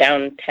it'll go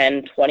down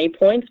 10, 20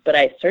 points, but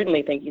I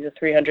certainly think he's a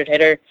 300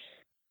 hitter.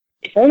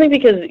 If only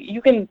because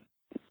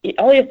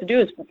all he has to do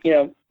is,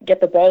 get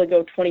the ball to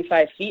go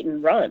 25 feet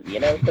and run,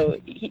 so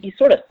he's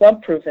sort of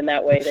slump proof in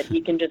that way that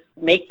he can just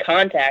make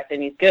contact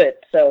and he's good.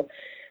 So,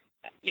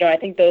 I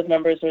think those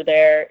numbers are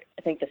there.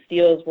 I think the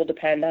steals will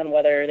depend on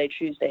whether they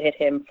choose to hit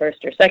him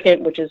first or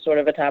second, which is sort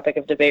of a topic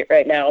of debate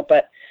right now.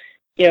 But,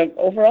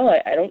 overall,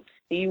 I don't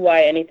see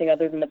why anything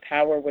other than the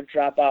power would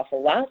drop off a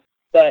lot.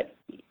 But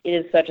it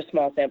is such a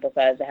small sample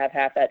size to have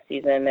half that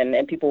season,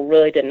 and people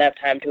really didn't have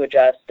time to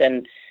adjust.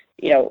 And,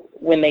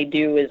 when they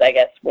do is, I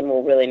guess, when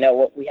we'll really know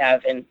what we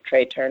have in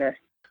Trey Turner.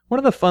 One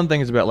of the fun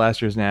things about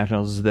last year's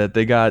Nationals is that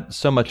they got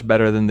so much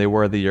better than they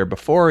were the year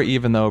before,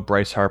 even though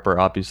Bryce Harper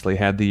obviously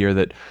had the year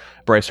that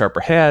Bryce Harper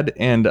had.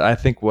 And I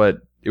think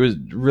it was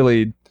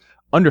really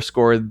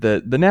underscored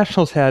that the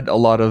Nationals had a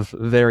lot of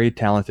very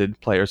talented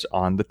players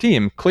on the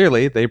team.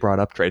 Clearly, they brought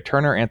up Trey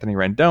Turner. Anthony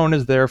Rendon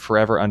is there,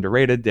 forever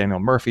underrated. Daniel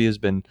Murphy has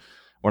been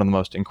one of the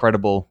most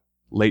incredible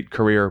late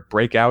career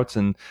breakouts,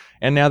 and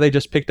now they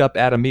just picked up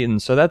Adam Eaton.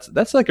 So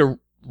that's like a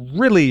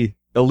really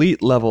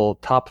elite level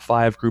top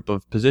 5 group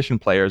of position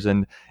players.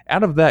 And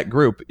out of that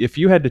group, if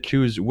you had to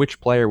choose which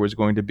player was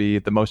going to be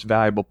the most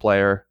valuable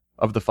player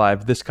of the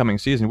 5 this coming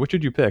season, which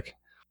would you pick?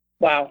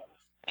 Wow.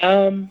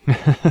 I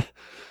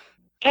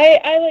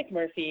like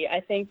Murphy.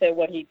 I think that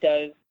what he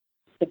does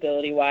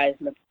stability-wise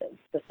in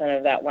the center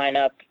of that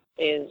lineup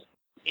is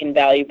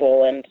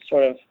invaluable and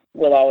sort of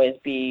will always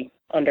be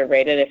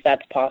underrated if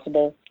that's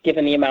possible,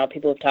 given the amount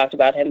people have talked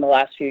about him the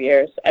last few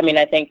years.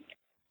 I think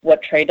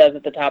what Trey does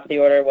at the top of the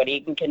order, what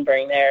Eaton can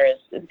bring there is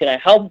going to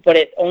help, but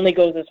it only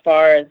goes as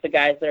far as the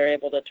guys that are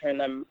able to turn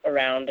them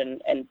around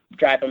and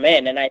drive them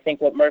in. And I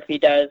think what Murphy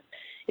does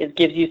is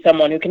gives you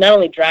someone who can not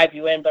only drive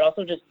you in, but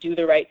also just do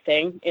the right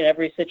thing in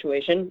every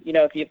situation.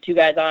 If you have 2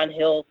 guys on,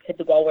 he'll hit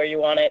the ball where you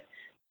want it.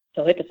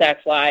 He'll hit the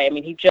sac fly.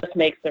 He just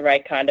makes the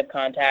right kind of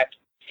contact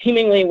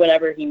seemingly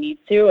whenever he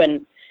needs to.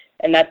 And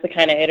that's the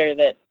kind of hitter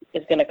that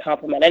is going to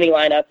complement any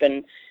lineup.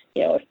 And,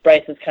 if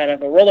Bryce is kind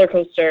of a roller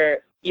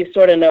coaster, you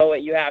sort of know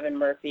what you have in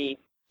Murphy.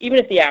 Even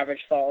if the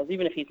average falls,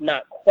 even if he's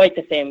not quite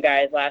the same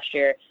guy as last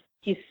year,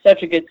 he's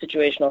such a good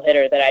situational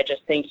hitter that I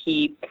just think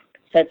he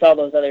sets all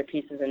those other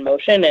pieces in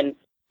motion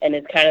and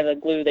is kind of the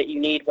glue that you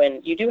need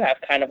when you do have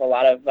kind of a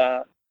lot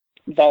of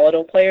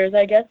volatile players,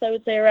 I guess I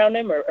would say, around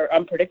him, or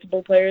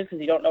unpredictable players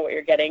because you don't know what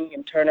you're getting,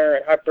 and Turner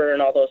and Harper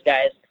and all those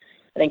guys.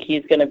 I think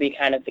he's going to be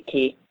kind of the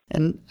key.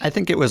 And I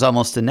think it was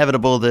almost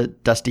inevitable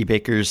that Dusty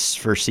Baker's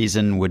first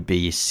season would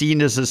be seen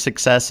as a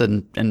success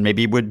and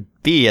maybe would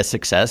be a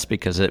success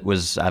because it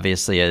was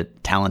obviously a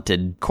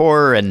talented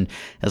core. And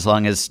as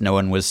long as no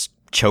one was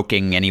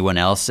choking anyone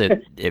else,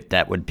 if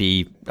that would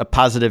be a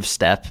positive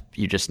step.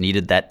 You just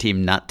needed that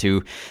team not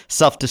to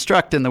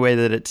self-destruct in the way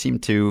that it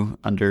seemed to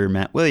under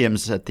Matt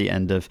Williams at the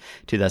end of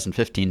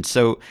 2015.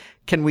 So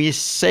can we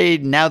say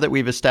now that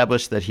we've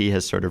established that he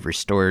has sort of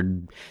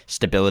restored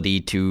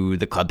stability to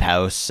the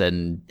clubhouse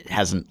and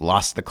hasn't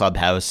lost the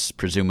clubhouse,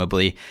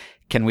 presumably,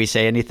 can we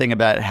say anything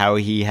about how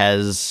he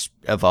has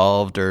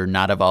evolved or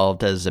not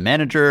evolved as a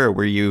manager? Or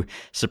were you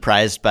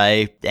surprised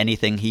by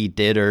anything he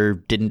did or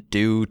didn't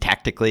do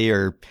tactically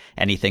or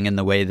anything in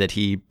the way that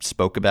he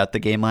spoke about the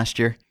game last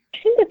year? I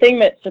think the thing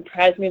that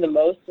surprised me the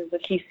most is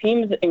that he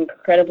seems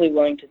incredibly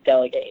willing to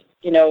delegate.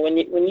 You know, when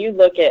you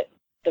look at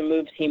the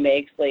moves he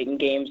makes late in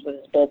games with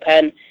his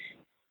bullpen,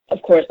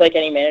 of course, like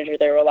any manager,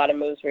 there were a lot of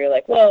moves where you're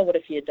like, well, what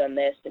if he had done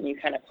this? And you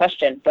kind of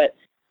question. But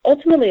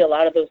ultimately, a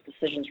lot of those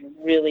decisions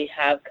really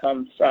have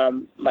come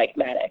from Mike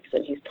Maddox,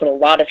 and he's put a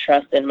lot of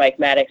trust in Mike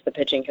Maddox, the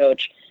pitching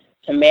coach,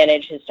 to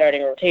manage his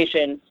starting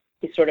rotation.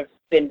 He's sort of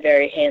been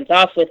very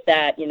hands-off with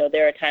that. You know,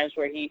 there are times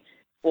where he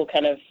will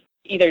kind of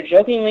either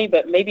jokingly,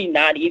 but maybe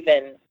not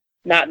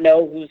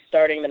know who's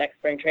starting the next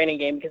spring training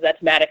game because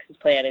that's Maddox's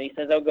plan, and he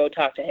says, oh, go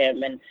talk to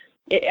him. And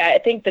I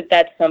think that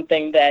that's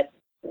something that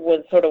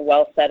was sort of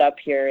well set up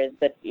here is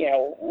that,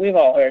 we've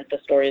all heard the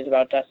stories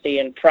about Dusty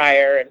and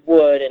Pryor and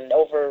Wood and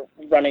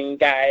overrunning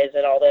guys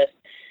and all this.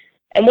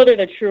 And whether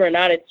they're true or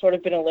not, it's sort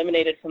of been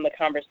eliminated from the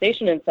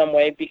conversation in some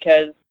way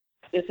because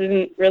this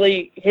isn't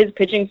really his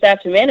pitching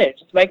staff to manage.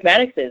 It's Mike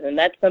Maddox's, and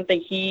that's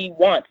something he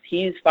wants.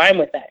 He's fine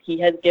with that. He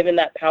has given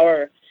that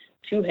power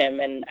to him,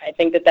 and I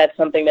think that that's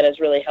something that has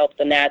really helped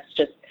the Nats,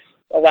 just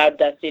allowed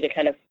Dusty to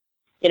kind of,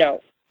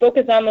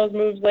 focus on those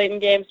moves late in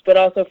games, but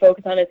also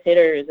focus on his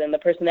hitters and the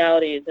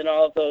personalities and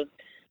all of those,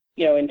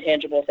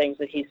 intangible things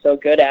that he's so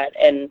good at,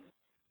 and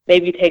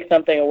maybe take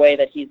something away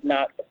that he's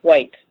not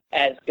quite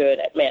as good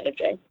at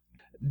managing.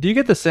 Do you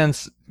get the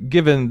sense,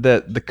 given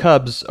that the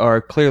Cubs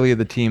are clearly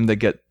the team that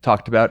get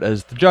talked about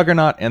as the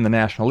juggernaut in the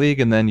National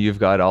League, and then you've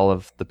got all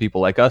of the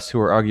people like us who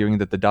are arguing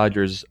that the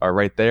Dodgers are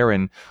right there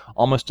and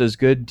almost as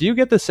good, do you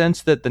get the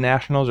sense that the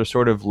Nationals are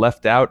sort of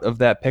left out of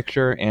that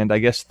picture? And I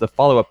guess the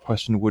follow-up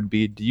question would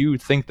be, do you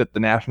think that the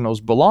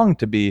Nationals belong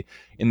to be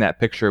in that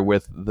picture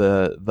with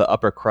the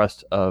upper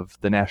crust of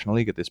the National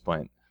League at this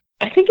point?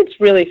 I think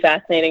it's really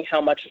fascinating how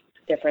much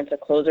difference a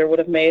closer would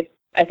have made.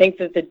 I think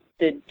that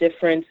the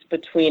difference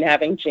between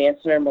having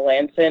Jansen or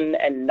Melancon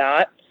and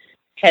not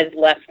has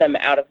left them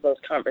out of those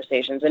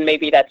conversations. And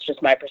maybe that's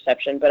just my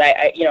perception, but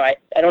I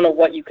don't know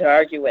what you could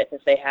argue with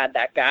if they had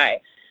that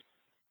guy.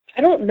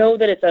 I don't know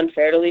that it's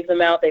unfair to leave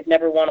them out. They've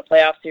never won a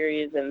playoff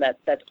series, and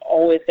that's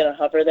always going to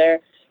hover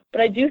there.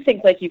 But I do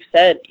think, like you've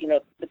said,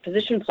 the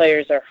position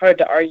players are hard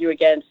to argue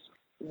against.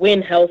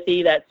 When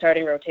healthy, that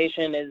starting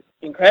rotation is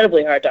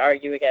incredibly hard to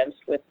argue against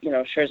with,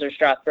 Scherzer,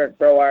 Strasburg,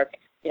 Roark,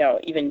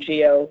 even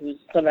Gio, who's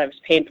sometimes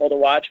painful to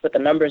watch, but the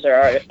numbers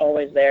are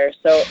always there.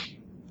 So,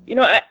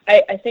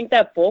 I think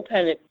that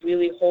bullpen, it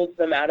really holds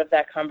them out of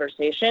that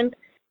conversation,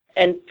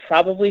 and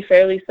probably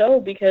fairly so,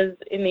 because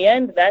in the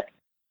end, that's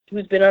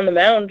who's been on the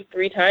mound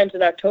 3 times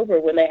in October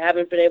when they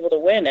haven't been able to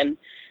win. And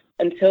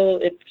until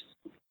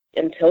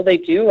they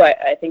do,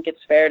 I think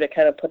it's fair to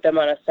kind of put them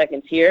on a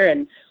second tier.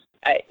 And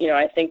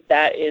I think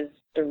that is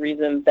the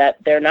reason that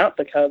they're not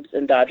the Cubs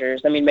and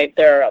Dodgers. I mean, maybe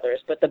there are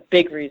others, but the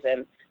big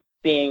reason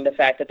being the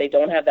fact that they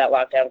don't have that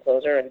lockdown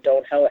closer and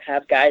don't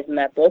have guys in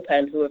that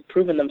bullpen who have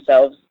proven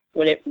themselves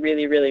when it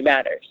really, really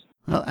matters.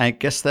 Well, I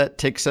guess that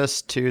takes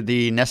us to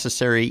the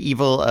necessary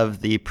evil of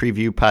the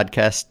preview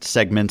podcast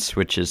segments,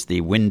 which is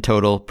the win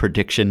total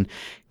prediction.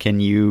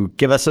 Can you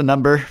give us a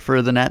number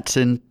for the Nats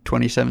in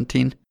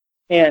 2017?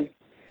 Man,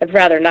 I'd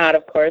rather not,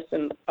 of course,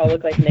 and I'll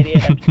look like an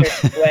idiot after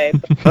this way.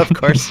 Of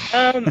course.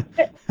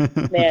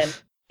 Man,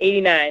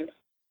 89.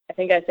 I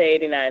think I say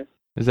 89.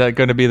 Is that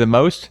going to be the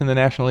most in the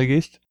National League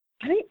East?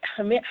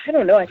 I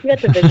don't know. I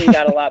think that division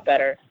got a lot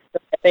better.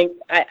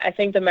 I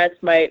think the Mets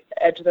might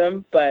edge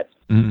them, but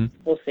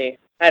We'll see.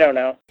 I don't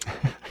know.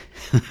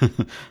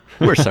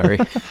 We're sorry.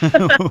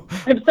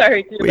 I'm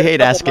sorry. We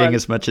hate asking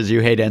as much as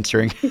you hate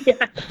answering.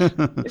 Yeah.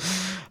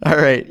 All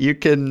right. You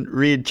can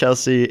read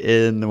Chelsea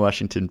in the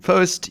Washington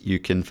Post. You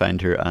can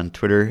find her on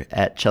Twitter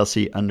at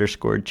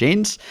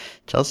Chelsea_Janes.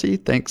 Chelsea,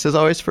 thanks as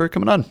always for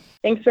coming on.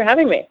 Thanks for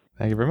having me.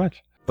 Thank you very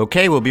much.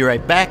 Okay, we'll be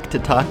right back to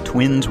talk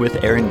Twins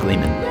with Aaron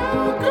Gleeman.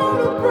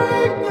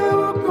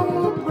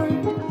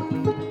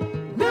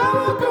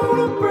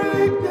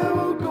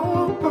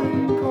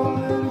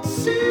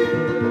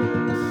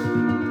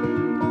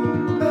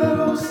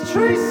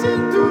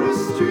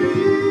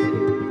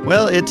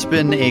 Well, it's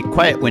been a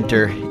quiet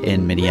winter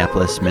in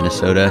Minneapolis,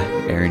 Minnesota,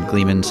 Aaron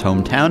Gleeman's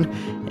hometown,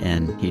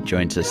 and he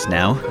joins us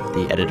now,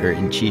 the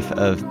editor-in-chief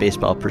of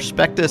Baseball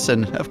Prospectus,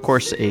 and of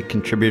course a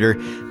contributor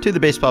to the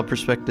Baseball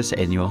Prospectus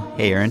Annual.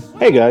 Hey, Aaron.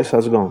 Hey, guys.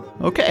 How's it going?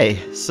 Okay,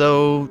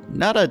 so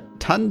not a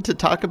ton to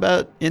talk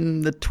about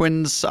in the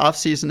Twins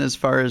offseason as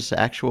far as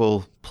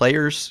actual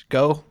players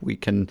go. We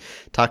can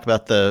talk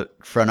about the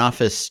front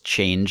office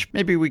change.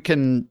 Maybe we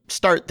can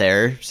start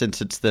there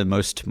since it's the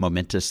most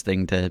momentous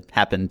thing to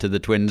happen to the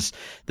Twins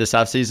this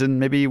offseason.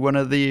 Maybe one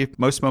of the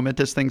most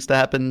momentous things to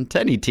happen to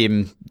any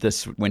team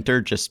this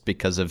winter, just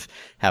because of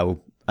how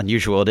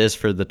unusual it is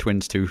for the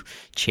Twins to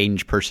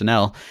change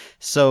personnel.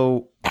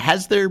 So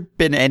has there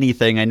been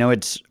anything, I know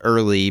it's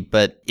early,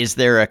 but is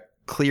there a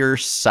clear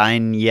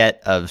sign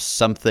yet of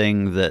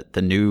something that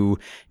the new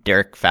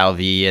Derek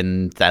Falvey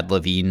and Thad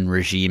Levine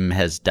regime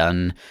has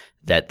done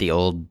that the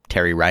old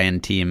Terry Ryan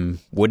team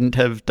wouldn't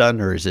have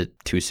done, or is it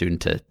too soon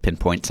to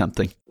pinpoint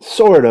something?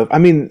 Sort of. I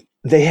mean,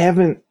 they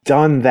haven't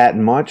done that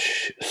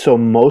much, so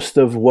most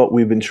of what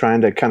we've been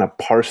trying to kind of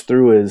parse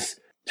through is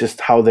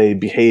just how they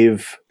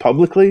behave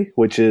publicly,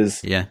 which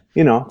is,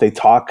 they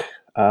talk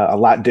a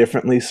lot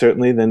differently,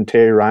 certainly, than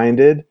Terry Ryan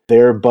did.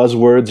 Their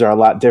buzzwords are a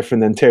lot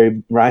different than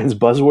Terry Ryan's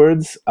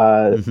buzzwords.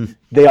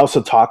 They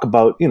also talk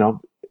about,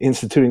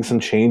 instituting some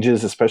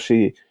changes,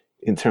 especially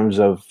in terms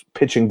of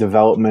pitching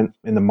development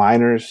in the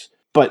minors.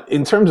 But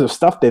in terms of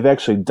stuff they've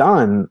actually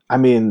done, I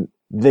mean,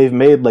 they've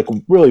made like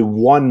really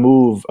one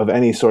move of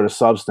any sort of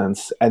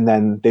substance, and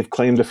then they've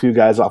claimed a few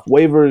guys off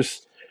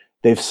waivers.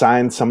 They've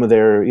signed some of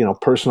their,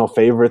 personal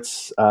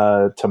favorites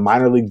to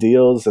minor league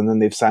deals, and then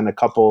they've signed a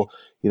couple,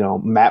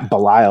 Matt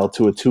Belisle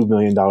to a $2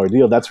 million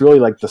deal. That's really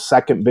like the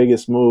second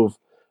biggest move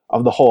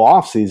of the whole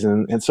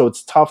offseason. And so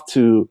it's tough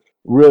to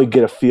really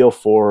get a feel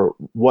for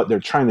what they're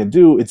trying to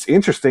do. It's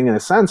interesting in a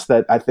sense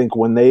that I think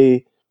when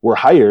they were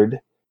hired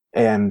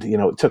and,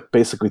 it took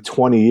basically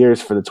 20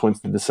 years for the Twins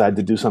to decide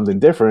to do something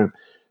different,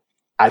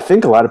 I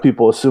think a lot of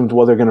people assumed,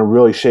 well, they're going to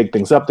really shake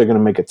things up. They're going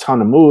to make a ton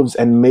of moves.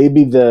 And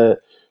maybe the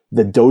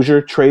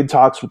Dozier trade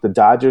talks with the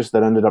Dodgers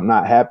that ended up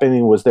not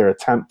happening was their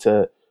attempt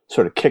to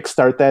sort of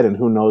kickstart that. And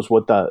who knows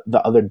what the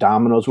other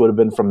dominoes would have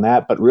been from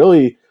that. But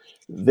really,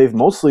 they've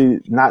mostly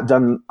not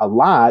done a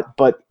lot.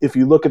 But if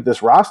you look at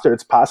this roster,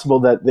 it's possible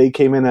that they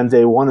came in on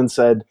day one and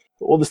said,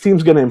 well, this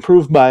team's going to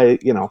improve by,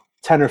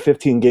 10 or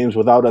 15 games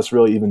without us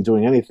really even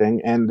doing anything.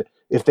 And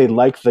if they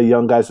like the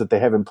young guys that they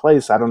have in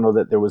place, I don't know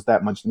that there was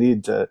that much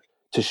need to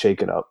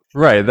shake it up.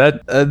 Right.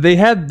 That they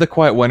had the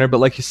quiet winter, but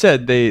like you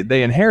said,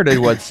 they inherited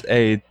what's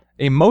a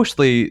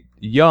mostly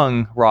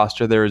young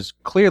roster. There's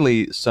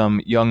clearly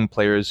some young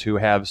players who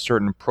have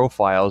certain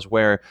profiles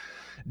where,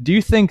 do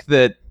you think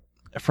that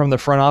from the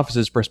front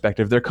office's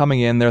perspective, they're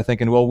coming in, they're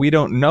thinking, well, we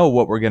don't know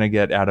what we're going to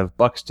get out of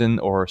Buxton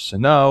or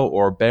Sano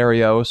or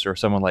Barrios or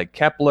someone like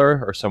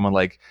Kepler or someone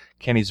like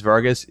Kenny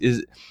Vargas.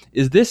 Is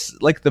this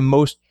like the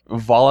most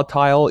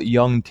volatile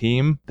young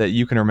team that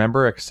you can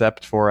remember,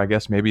 except for, I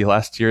guess, maybe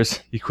last year's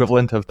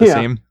equivalent of the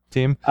same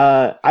team?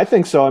 I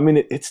think so. I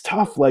mean, it's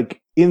tough.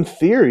 Like, in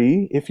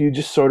theory, if you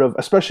just sort of,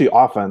 especially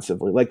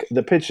offensively, like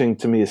the pitching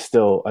to me is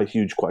still a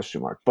huge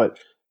question mark. But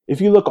if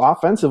you look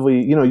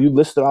offensively, you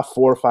listed off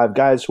 4 or 5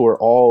 guys who are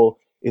all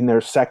in their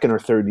second or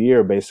third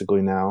year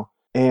basically now,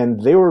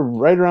 and they were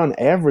right around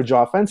average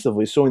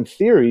offensively. So in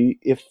theory,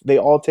 if they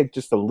all take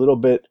just a little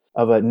bit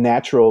of a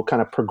natural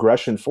kind of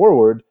progression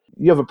forward,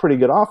 you have a pretty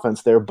good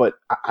offense there. But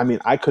I mean,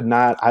 I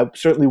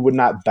certainly would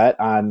not bet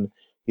on,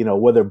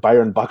 whether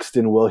Byron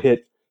Buxton will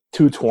hit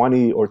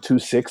 220 or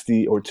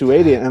 260 or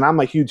 280. And I'm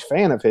a huge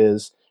fan of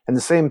his. And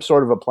the same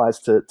sort of applies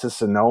to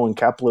Sano and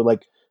Kepler.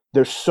 Like,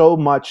 there's so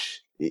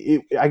much.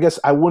 I guess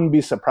I wouldn't be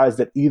surprised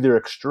at either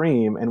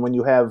extreme. And when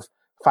you have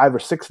 5 or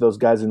 6 of those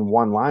guys in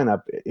one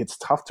lineup, it's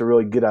tough to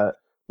really get a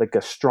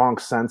strong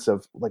sense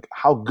of like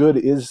how good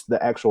is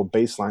the actual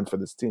baseline for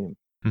this team.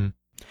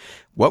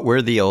 What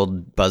were the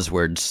old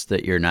buzzwords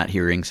that you're not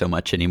hearing so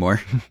much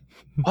anymore?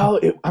 Well,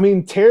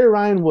 Terry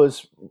Ryan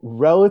was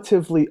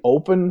relatively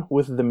open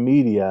with the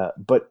media,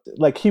 but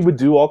like he would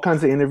do all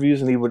kinds of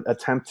interviews and he would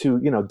attempt to,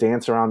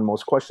 dance around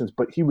most questions,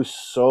 but he was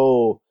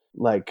so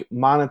like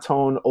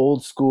monotone,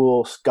 old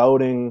school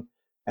scouting.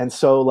 And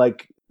so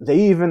like they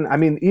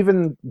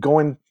even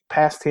going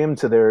past him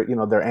to their,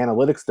 their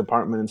analytics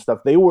department and stuff,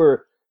 they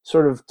were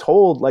sort of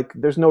told like,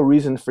 there's no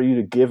reason for you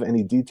to give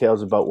any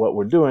details about what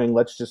we're doing.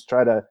 Let's just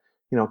try to,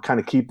 kind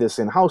of keep this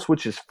in house,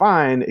 which is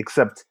fine.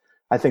 Except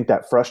I think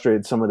that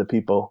frustrated some of the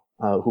people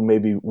who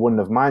maybe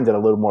wouldn't have minded a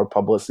little more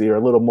publicity or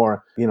a little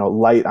more,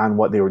 light on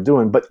what they were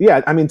doing. But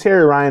yeah,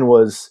 Terry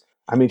Ryan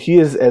he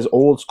is as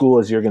old school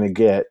as you're going to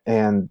get.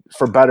 And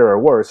for better or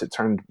worse, it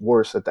turned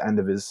worse at the end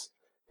of his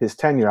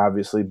tenure,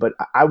 obviously. But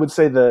I would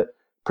say that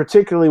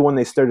particularly when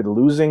they started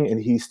losing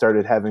and he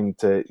started having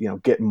to,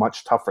 get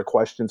much tougher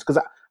questions,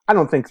 because I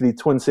don't think the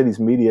Twin Cities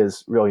media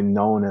is really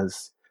known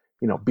as,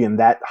 being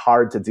that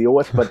hard to deal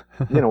with. But,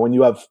 when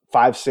you have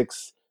 5,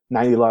 6,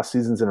 90-loss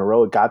seasons in a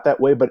row, it got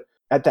that way. But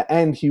at the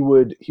end, he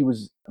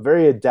was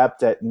very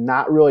adept at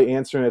not really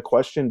answering a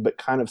question, but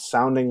kind of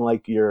sounding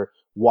like your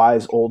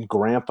wise old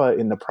grandpa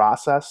in the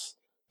process,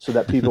 so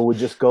that people would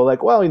just go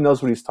like, well, he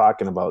knows what he's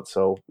talking about,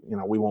 so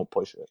we won't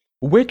push it.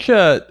 Which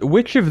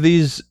of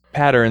these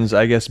patterns,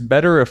 I guess,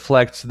 better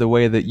reflects the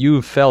way that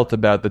you've felt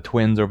about the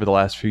Twins over the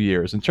last few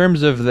years? In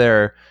terms of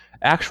their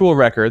actual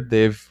record,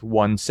 they've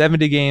won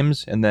 70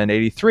 games and then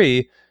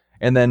 83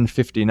 and then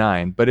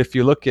 59. But if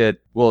you look at,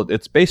 well,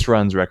 it's base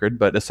runs record,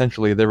 but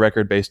essentially their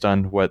record based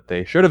on what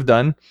they should have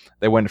done,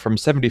 they went from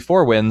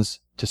 74 wins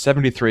to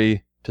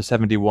 73 to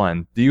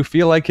 71. Do you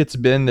feel like it's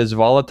been as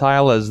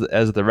volatile as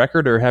the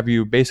record, or have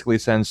you basically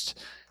sensed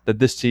that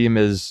this team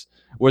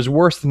was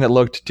worse than it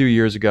looked 2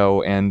 years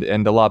ago and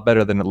a lot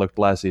better than it looked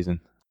last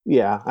season?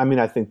 Yeah,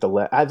 I think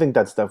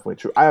that's definitely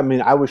true.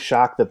 I was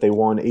shocked that they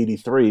won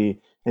 83,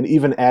 and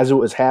even as it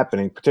was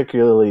happening,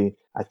 particularly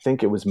I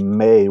think it was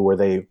May where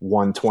they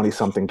won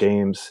 20-something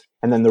games,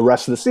 and then the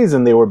rest of the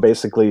season they were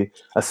basically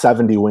a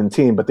 70-win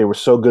team, but they were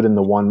so good in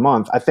the 1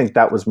 month. I think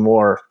that was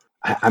more.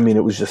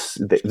 It was just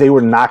they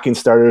were knocking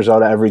starters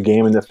out of every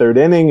game in the third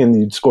inning, and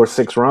you'd score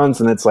 6 runs,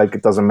 and it's like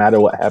it doesn't matter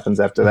what happens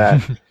after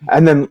that.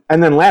 and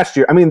then last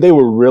year, they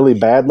were really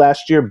bad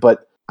last year,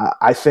 but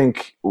I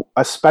think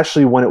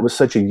especially when it was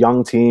such a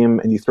young team,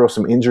 and you throw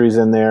some injuries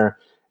in there,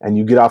 and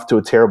you get off to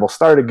a terrible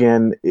start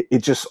again, it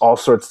just all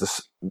starts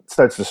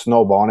to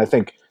snowball, and I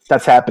think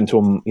that's happened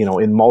to them,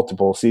 in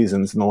multiple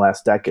seasons in the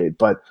last decade.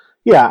 But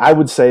yeah, I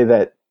would say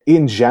that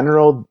in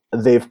general,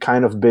 they've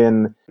kind of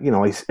been,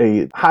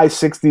 a high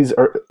 60s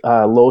or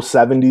low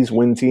 70s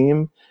win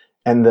team.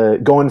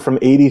 And going from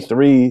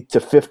 83 to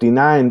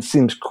 59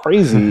 seems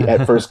crazy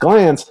at first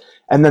glance.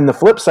 And then the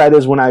flip side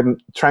is when I'm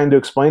trying to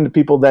explain to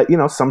people that,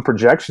 some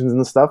projections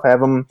and stuff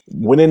have them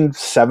winning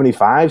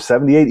 75,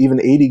 78,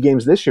 even 80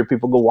 games this year.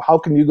 People go, well, how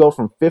can you go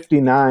from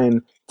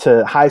 59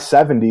 to high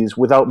 70s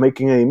without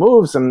making any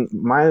moves. And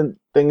my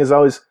thing is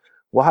always,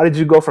 well, how did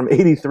you go from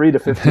 83 to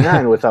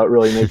 59 without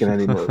really making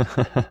any moves?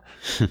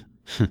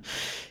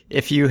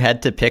 If you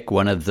had to pick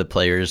one of the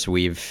players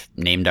we've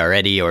named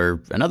already,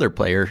 or another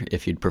player,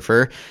 if you'd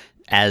prefer,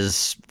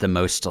 as the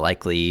most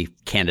likely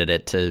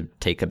candidate to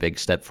take a big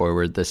step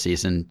forward this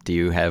season, do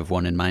you have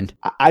one in mind?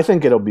 I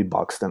think it'll be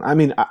Buxton. I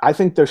mean, I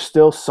think there's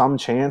still some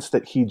chance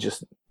that he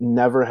just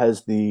never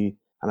has the,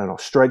 I don't know,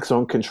 strike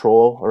zone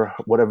control or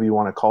whatever you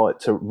want to call it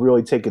to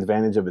really take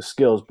advantage of his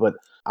skills. But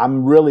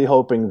I'm really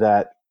hoping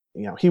that,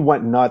 he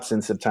went nuts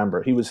in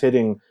September. He was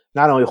hitting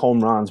not only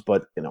home runs,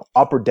 but,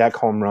 upper deck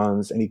home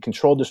runs, and he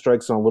controlled the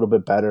strike zone a little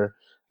bit better.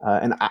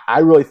 And I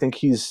really think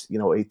he's,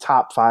 a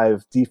top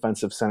 5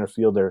 defensive center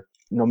fielder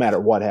no matter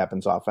what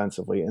happens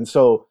offensively. And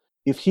so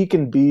if he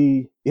can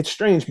be, it's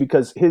strange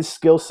because his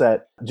skill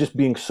set just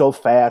being so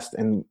fast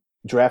and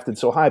drafted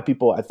so high,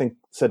 people I think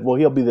said, well,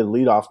 he'll be the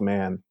leadoff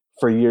man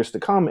for years to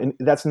come. And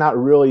that's not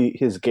really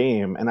his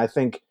game. And I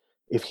think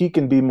if he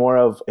can be more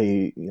of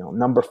a,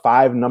 number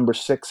 5, number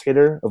 6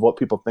 hitter of what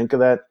people think of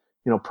that,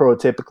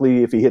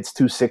 prototypically, if he hits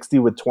 260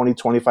 with 20,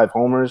 25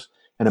 homers,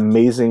 an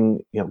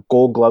amazing,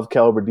 Gold Glove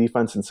caliber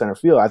defense in center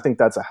field, I think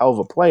that's a hell of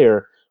a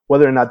player.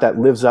 Whether or not that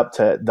lives up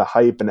to the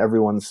hype and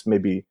everyone's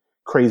maybe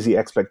crazy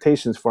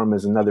expectations for him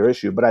is another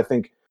issue. But I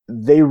think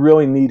they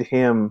really need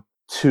him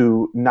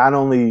to not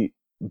only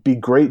be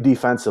great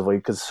defensively,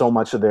 because so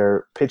much of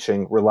their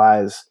pitching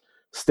relies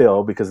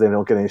still, because they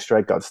don't get any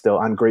strikeouts still,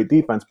 on great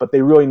defense, but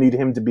they really need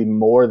him to be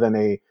more than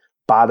a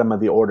bottom of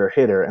the order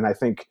hitter. And I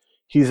think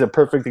he's a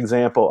perfect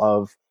example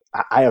of,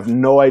 I have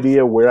no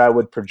idea where I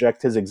would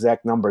project his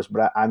exact numbers,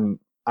 but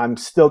I'm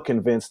still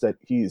convinced that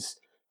he's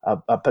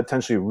a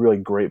potentially really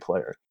great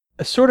player.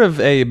 Sort of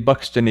a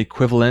Buxton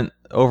equivalent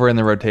over in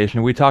the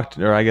rotation. We talked,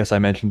 or I guess I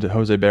mentioned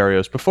Jose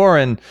Berrios before,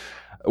 and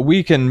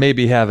we can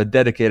maybe have a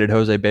dedicated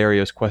Jose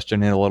Berrios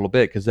question in a little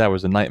bit because that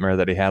was a nightmare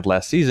that he had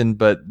last season.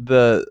 But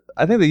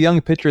I think the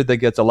young pitcher that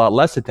gets a lot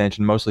less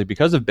attention, mostly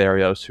because of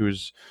Berrios,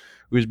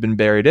 who's been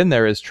buried in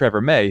there, is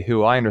Trevor May,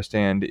 who I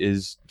understand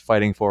is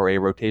fighting for a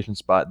rotation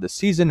spot this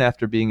season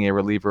after being a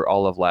reliever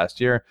all of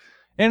last year.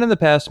 And in the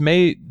past,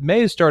 May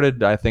has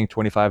started, I think,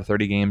 25,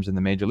 30 games in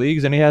the major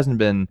leagues, and he hasn't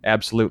been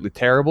absolutely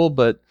terrible,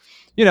 but,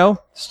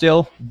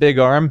 still big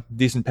arm,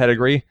 decent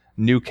pedigree,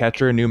 new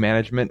catcher, new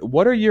management.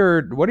 What are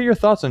your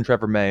thoughts on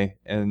Trevor May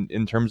and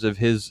in terms of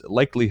his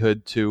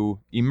likelihood to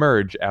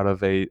emerge out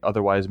of a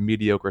otherwise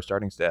mediocre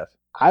starting staff?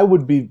 I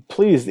would be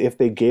pleased if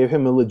they gave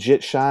him a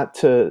legit shot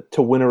to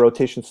win a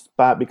rotation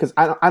spot, because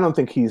I don't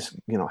think he's,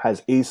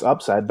 has ace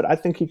upside, but I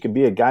think he could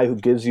be a guy who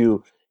gives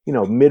you,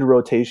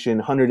 mid-rotation,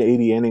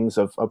 180 innings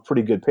of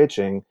pretty good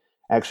pitching,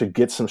 actually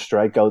gets some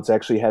strikeouts,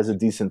 actually has a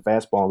decent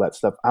fastball, all that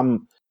stuff.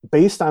 I'm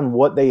based on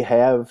what they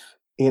have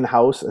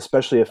in-house,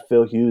 especially if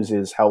Phil Hughes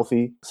is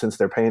healthy, since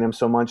they're paying him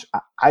so much,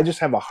 I just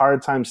have a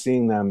hard time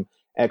seeing them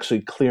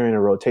actually clearing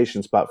a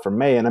rotation spot for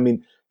May. And I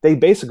mean, they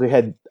basically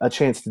had a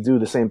chance to do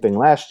the same thing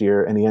last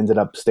year, and he ended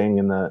up staying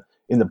in the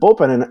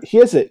bullpen.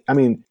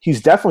 And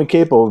he's definitely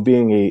capable of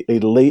being a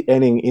late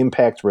inning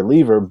impact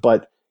reliever,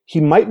 but he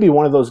might be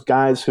one of those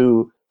guys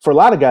who, for a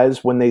lot of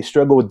guys, when they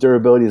struggle with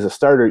durability as a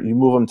starter, you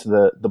move them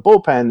to the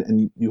bullpen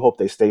and you hope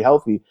they stay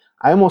healthy.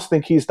 I almost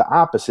think he's the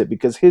opposite,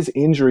 because his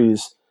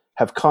injuries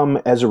have come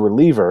as a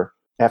reliever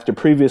after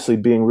previously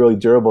being really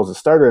durable as a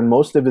starter. And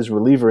most of his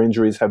reliever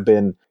injuries have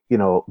been,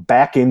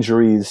 back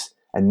injuries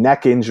and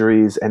neck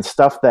injuries and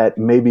stuff that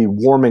maybe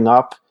warming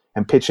up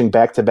and pitching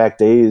back-to-back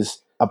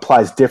days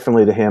applies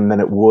differently to him than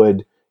it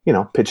would,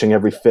 pitching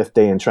every 5th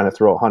day and trying to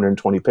throw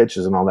 120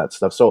 pitches and all that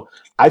stuff. So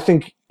I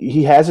think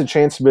he has a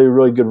chance to be a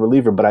really good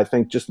reliever, but I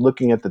think just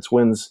looking at the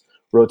Twins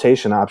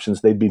rotation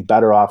options, they'd be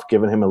better off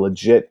giving him a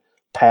legit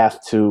path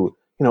to,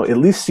 at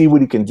least see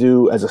what he can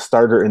do as a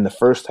starter in the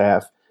first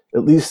half.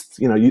 At least,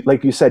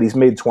 like you said, he's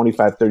made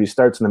 25, 30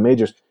 starts in the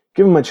majors.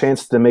 Give him a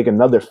chance to make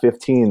another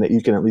 15 that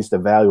you can at least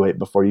evaluate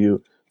before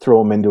you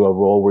throw him into a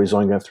role where he's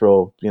only going to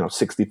throw,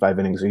 65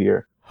 innings a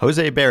year.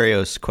 Jose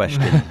Berrios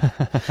question.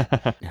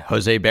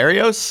 Jose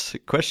Berrios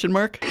question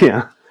mark?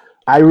 Yeah.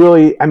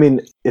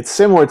 It's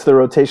similar to the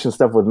rotation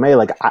stuff with May.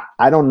 Like,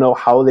 I don't know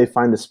how they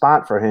find a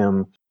spot for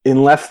him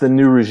unless the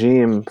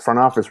new front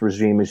office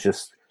regime is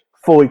just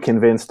fully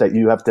convinced that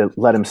you have to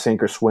let him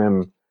sink or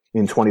swim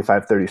in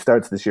 25, 30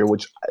 starts this year,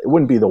 which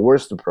wouldn't be the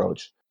worst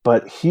approach.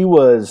 But he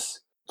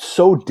was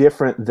so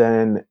different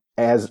than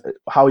as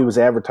how he was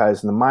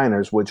advertised in the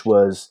minors, which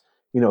was,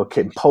 a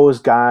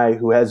composed guy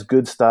who has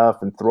good stuff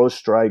and throws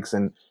strikes.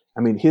 And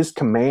his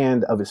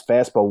command of his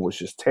fastball was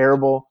just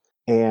terrible.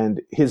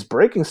 And his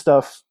breaking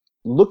stuff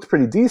looked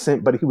pretty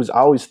decent, but he was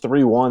always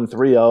 3-1,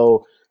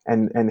 3-0,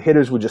 and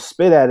hitters would just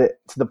spit at it,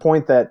 to the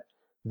point that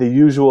the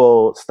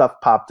usual stuff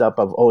popped up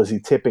of, is he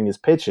tipping his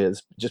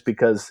pitches? Just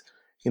because,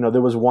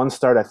 there was one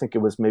start, I think it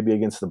was maybe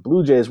against the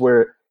Blue Jays,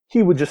 where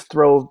he would just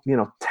throw,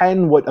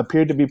 10 what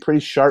appeared to be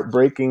pretty sharp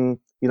breaking,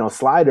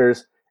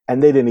 sliders,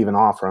 and they didn't even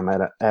offer him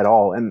at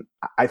all. And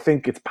I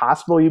think it's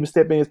possible he was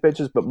tipping his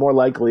pitches, but more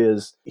likely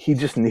is he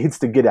just needs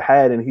to get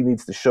ahead, and he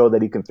needs to show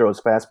that he can throw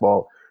his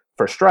fastball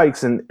for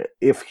strikes. And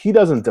if he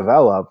doesn't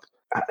develop,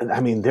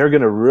 I mean, they're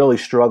going to really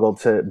struggle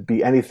to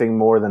be anything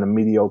more than a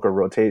mediocre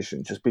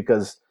rotation, just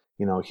because,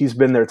 he's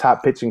been their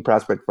top pitching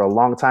prospect for a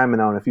long time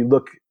now. And if you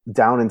look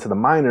down into the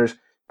minors,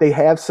 they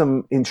have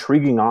some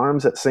intriguing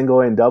arms at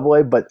single A and double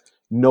A, but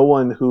no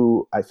one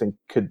who I think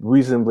could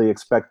reasonably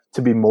expect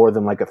to be more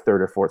than like a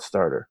third or fourth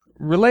starter.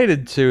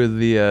 Related to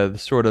the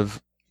sort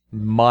of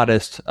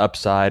modest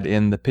upside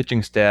in the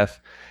pitching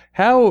staff,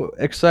 how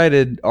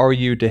excited are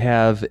you to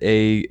have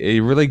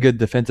a really good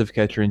defensive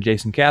catcher in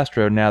Jason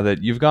Castro now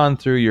that you've gone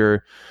through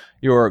your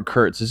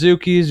Kurt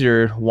Suzuki's,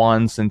 your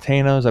Juan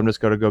Centenos? I'm just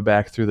going to go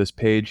back through this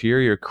page here.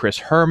 Your Chris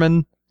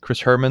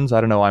Herrmanns.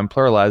 I don't know why I'm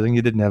pluralizing.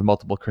 You didn't have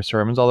multiple Chris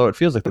Herrmanns, although it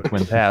feels like the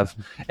Twins have.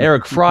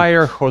 Eric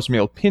Fryer,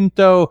 Josmiel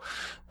Pinto,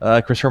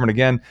 Chris Herrmann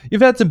again.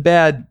 You've had some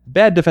bad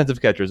defensive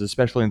catchers,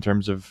 especially in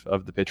terms of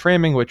the pitch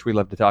framing, which we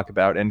love to talk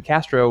about. And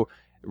Castro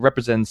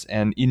represents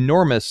an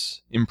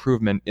enormous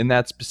improvement in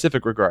that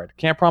specific regard.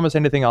 Can't promise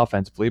anything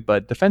offensively,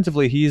 but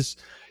defensively, he's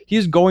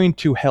going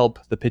to help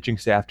the pitching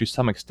staff to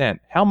some extent.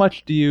 How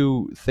much do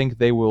you think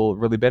they will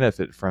really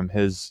benefit from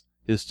his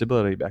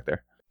stability back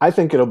there? I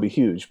think it'll be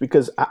huge,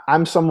 because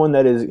I'm someone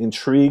that is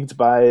intrigued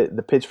by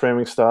the pitch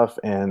framing stuff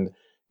and,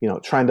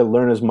 trying to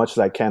learn as much as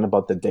I can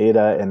about the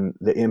data and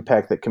the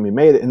impact that can be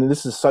made. And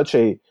this is such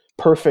a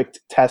perfect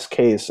test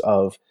case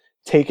of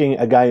taking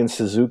a guy in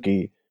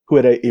Suzuki who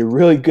had a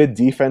really good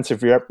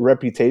defensive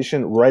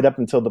reputation right up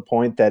until the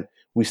point that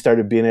we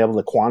started being able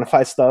to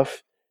quantify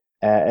stuff,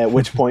 at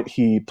which point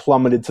he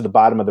plummeted to the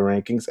bottom of the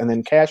rankings. And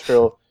then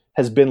Castro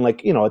has been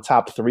like, a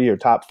top 3 or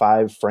top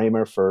 5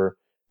 framer for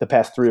the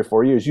past 3 or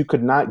 4 years. You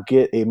could not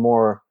get a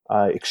more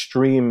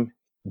extreme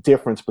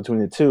difference between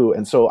the two.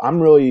 And so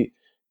I'm really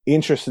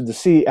interested to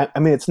see. I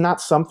mean, it's not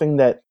something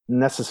that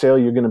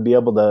necessarily you're going to be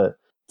able to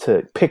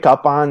pick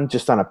up on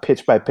just on a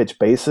pitch by pitch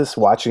basis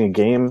watching a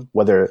game,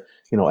 whether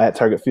at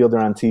Target Field or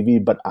on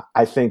TV. But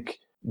I think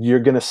you're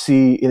going to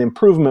see an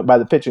improvement by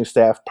the pitching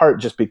staff, part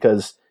just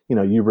because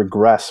you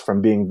regress from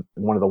being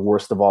one of the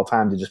worst of all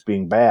time to just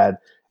being bad,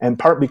 and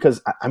part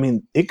because I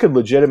mean it could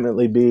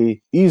legitimately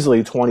be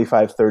easily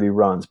 25, 30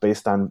 runs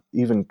based on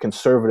even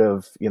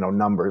conservative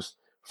numbers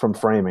from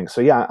framing.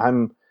 So yeah,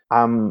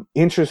 I'm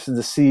interested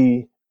to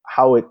see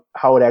how it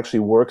actually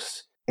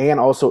works, and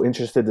also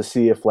interested to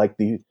see if like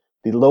the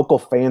local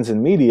fans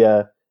and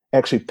media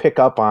actually pick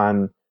up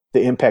on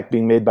the impact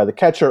being made by the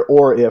catcher,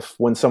 or if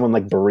when someone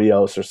like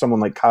Barrios or someone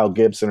like Kyle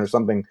Gibson or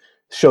something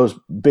shows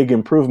big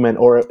improvement,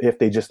 or if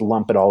they just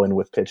lump it all in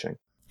with pitching.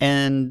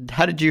 And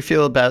how did you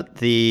feel about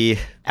the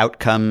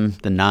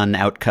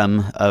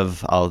non-outcome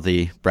of all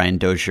the Brian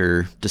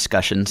Dozier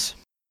discussions?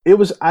 It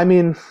was, I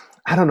mean,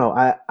 I don't know.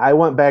 I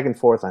went back and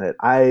forth on it.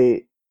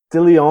 De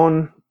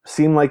Leon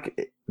seemed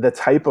like the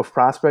type of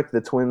prospect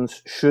the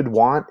Twins should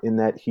want, in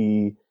that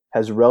he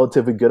has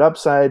relatively good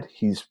upside.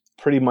 He's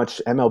pretty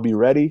much MLB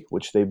ready,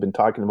 which they've been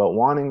talking about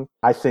wanting.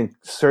 I think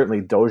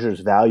certainly Dozier's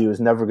value is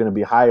never going to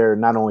be higher,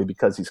 not only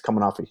because he's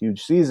coming off a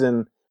huge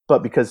season,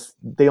 but because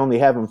they only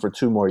have him for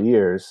 2 more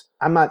years.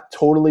 I'm not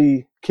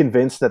totally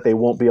convinced that they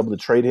won't be able to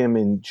trade him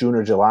in June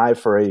or July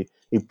for a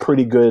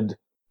pretty good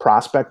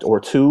prospect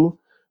or 2,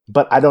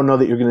 but I don't know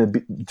that you're going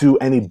to do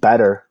any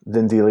better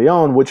than De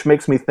Leon, which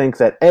makes me think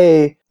that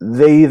A,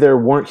 they either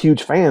weren't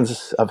huge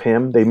fans of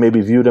him, they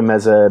maybe viewed him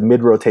as a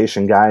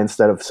mid-rotation guy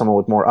instead of someone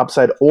with more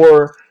upside,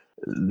 or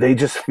they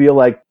just feel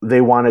like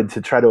they wanted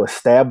to try to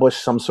establish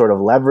some sort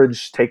of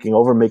leverage, taking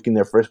over, making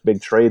their first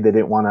big trade. They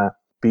didn't want to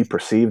be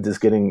perceived as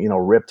getting,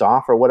 ripped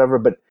off or whatever.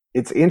 But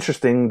it's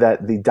interesting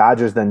that the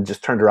Dodgers then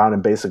just turned around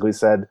and basically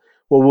said,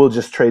 well, we'll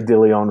just trade De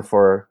Leon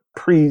for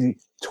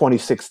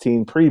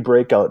pre-2016,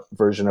 pre-breakout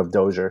version of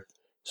Dozier.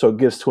 So it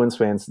gives Twins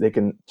fans, they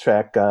can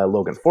track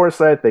Logan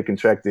Forsythe, they can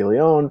track De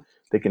Leon,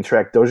 they can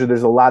track Dozier.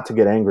 There's a lot to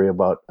get angry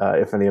about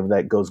if any of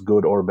that goes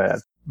good or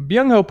bad.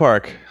 Byung-Ho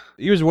Park.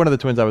 He was one of the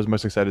Twins I was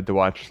most excited to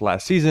watch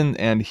last season,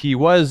 and he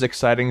was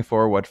exciting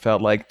for what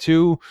felt like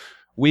 2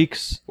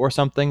 weeks or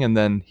something, and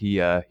then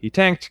he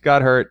tanked,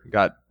 got hurt,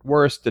 got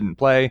worse, didn't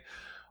play.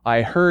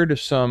 I heard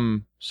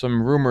some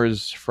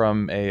rumors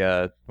from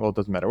it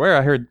doesn't matter where.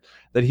 I heard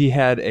that he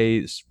had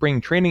a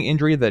spring training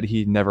injury that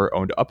he never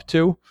owned up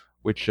to,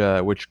 which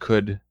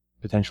could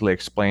potentially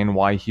explain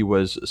why he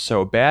was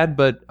so bad.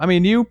 But I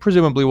mean, you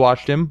presumably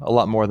watched him a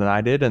lot more than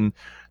I did, and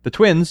the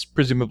Twins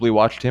presumably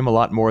watched him a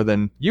lot more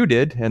than you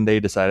did, and they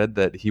decided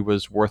that he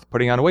was worth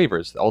putting on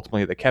waivers.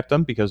 Ultimately, they kept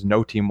him because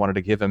no team wanted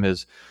to give him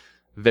his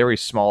very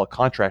small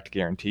contract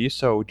guarantee.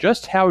 So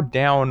just how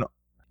down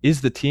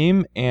is the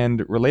team, and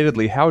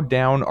relatedly, how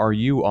down are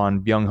you on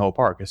Byung-Ho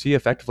Park? Is he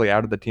effectively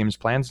out of the team's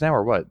plans now,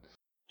 or what?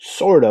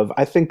 Sort of.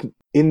 I think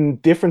in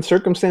different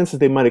circumstances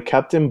they might have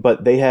kept him,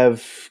 but they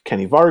have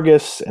Kenny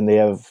Vargas, and they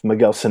have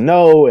Miguel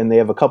Sano, and they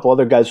have a couple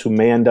other guys who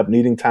may end up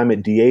needing time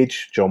at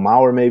DH, Joe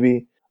Mauer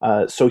maybe.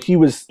 So he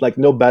was like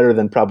no better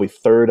than probably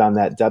 3rd on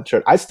that depth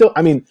chart.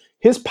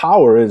 His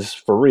power is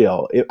for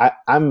real.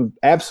 I'm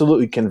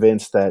absolutely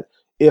convinced that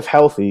if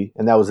healthy,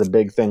 and that was a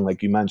big thing,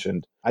 like you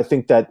mentioned, I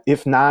think that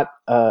if not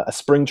a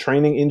spring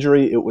training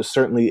injury, it was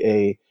certainly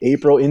a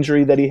April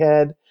injury that he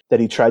had, that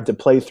he tried to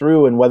play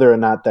through, and whether or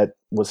not that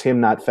was him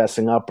not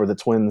fessing up or the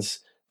Twins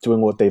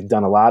doing what they've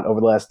done a lot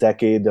over the last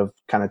decade of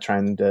kind of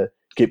trying to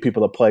get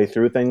people to play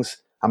through things,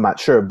 I'm not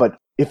sure. But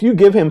if you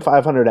give him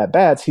 500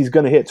 at-bats, he's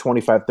going to hit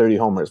 25, 30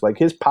 homers. Like,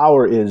 his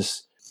power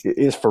is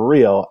for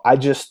real. I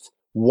just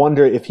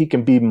wonder if he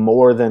can be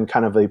more than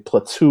kind of a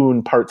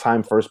platoon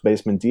part-time first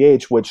baseman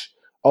DH, which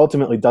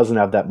ultimately doesn't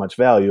have that much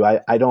value.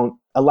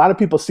 A lot of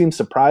people seem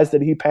surprised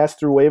that he passed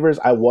through waivers.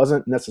 I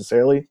wasn't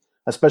necessarily,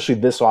 especially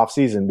this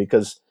offseason,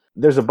 because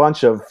there's a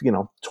bunch of,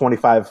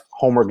 25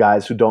 homer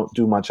guys who don't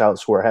do much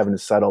else who are having to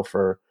settle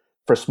for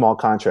small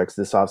contracts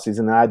this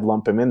offseason, and I'd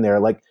lump him in there.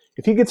 Like,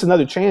 if he gets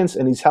another chance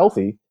and he's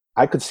healthy,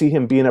 I could see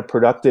him being a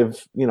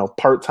productive,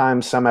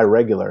 part-time,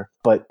 semi-regular,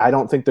 but I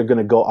don't think they're going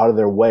to go out of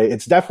their way.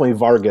 It's definitely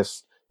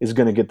Vargas is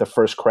going to get the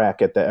first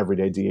crack at the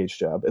everyday DH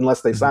job,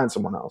 unless they sign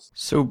someone else.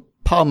 So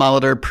Paul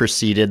Molitor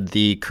preceded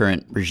the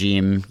current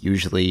regime,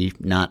 usually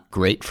not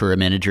great for a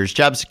manager's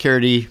job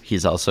security.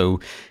 He's also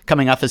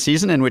coming off a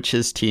season in which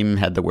his team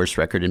had the worst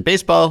record in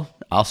baseball,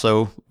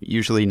 also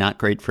usually not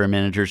great for a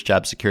manager's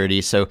job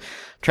security. So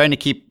trying to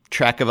keep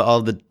track of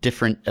all the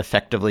different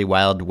effectively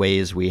wild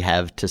ways we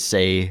have to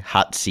say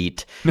hot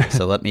seat.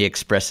 So let me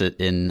express it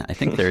in, I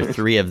think there are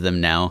 3 of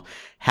them now.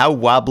 How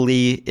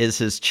wobbly is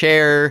his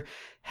chair?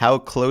 How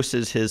close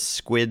is his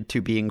squid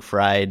to being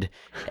fried?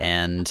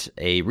 And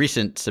a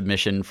recent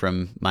submission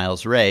from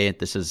Miles Ray,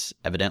 this is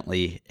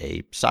evidently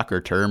a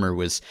soccer term or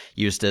was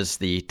used as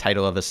the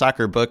title of a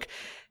soccer book.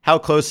 How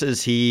close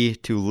is he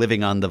to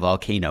living on the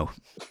volcano?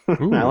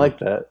 I like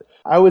that.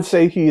 I would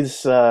say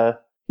he's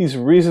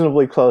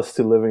reasonably close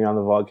to living on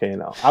the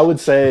volcano. I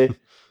would say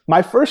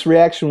my first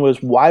reaction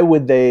was, why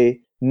would they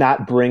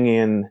not bring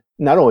in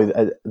not only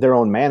their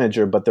own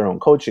manager, but their own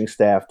coaching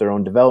staff, their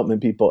own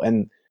development people?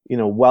 And,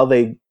 while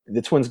the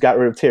Twins got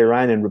rid of Terry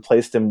Ryan and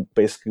replaced him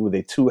basically with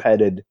a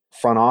 2-headed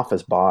front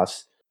office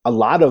boss, a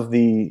lot of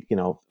the,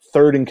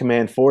 third in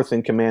command, fourth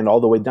in command,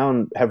 all the way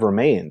down have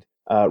remained.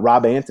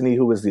 Rob Anthony,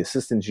 who was the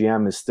assistant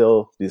GM, is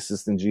still the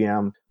assistant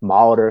GM.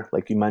 Molitor,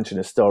 like you mentioned,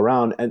 is still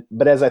around.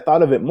 But as I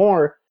thought of it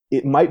more,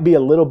 it might be a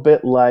little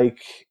bit like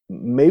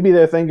maybe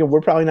they're thinking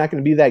we're probably not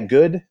going to be that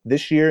good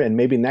this year and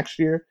maybe next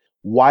year.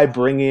 Why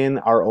bring in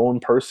our own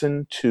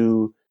person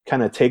to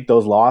kind of take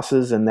those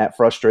losses and that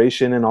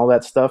frustration and all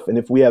that stuff? And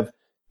if we have,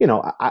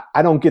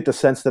 I don't get the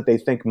sense that they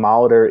think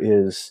Molitor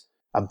is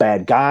a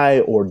bad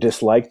guy or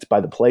disliked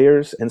by the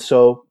players. And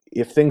so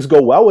if things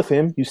go well with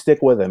him, you stick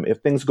with him. If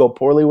things go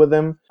poorly with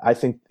him, I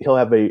think he'll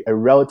have a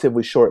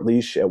relatively short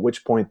leash, at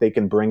which point they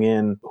can bring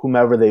in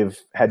whomever they've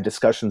had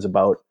discussions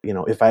about.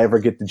 If I ever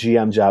get the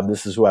GM job,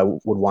 this is who I would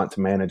want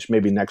to manage,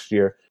 maybe next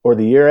year or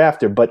the year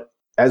after. But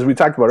as we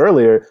talked about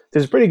earlier,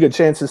 there's a pretty good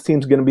chance this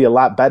team's going to be a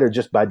lot better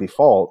just by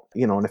default.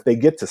 And if they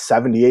get to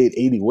 78,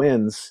 80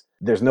 wins,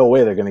 there's no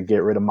way they're going to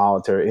get rid of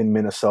Molitor in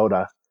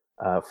Minnesota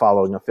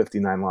following a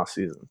 59-loss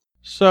season.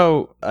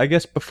 So I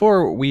guess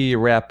before we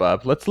wrap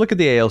up, let's look at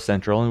the AL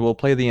Central, and we'll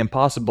play the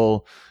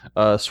impossible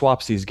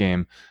swapsies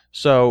game.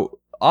 So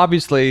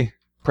obviously,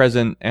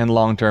 present and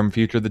long-term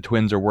future, the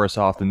Twins are worse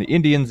off than the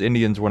Indians.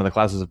 Indians, one of the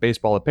classes of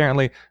baseball,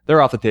 apparently.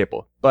 They're off the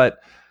table. But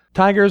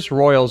Tigers,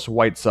 Royals,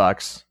 White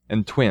Sox,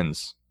 and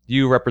Twins.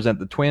 You represent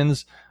the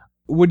Twins.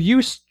 Would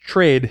you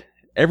trade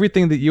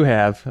everything that you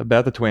have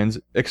about the Twins,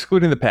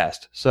 excluding the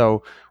past?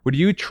 So would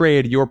you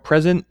trade your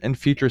present and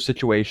future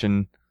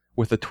situation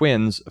with the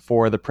Twins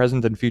for the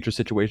present and future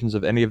situations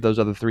of any of those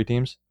other 3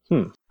 teams?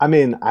 I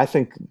mean, I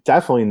think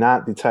definitely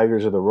not the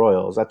Tigers or the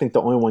Royals. I think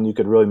the only one you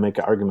could really make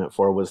an argument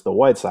for was the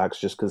White Sox,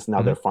 just because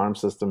now their farm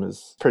system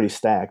is pretty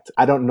stacked.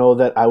 I don't know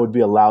that I would be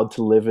allowed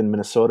to live in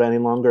Minnesota any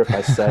longer if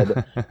I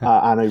said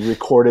on a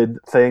recorded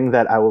thing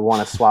that I would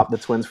want to swap the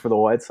Twins for the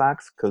White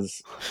Sox.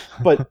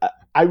 But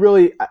I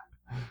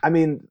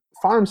mean,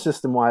 farm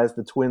system-wise,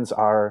 the Twins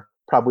are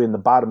probably in the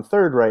bottom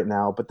third right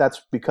now, but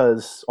that's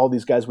because all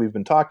these guys we've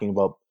been talking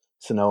about,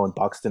 Sano and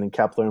Buxton and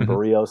Kepler and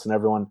Barrios and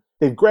everyone,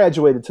 they've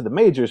graduated to the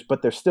majors,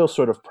 but they're still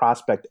sort of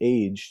prospect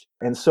aged.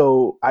 And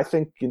so I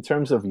think in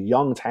terms of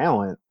young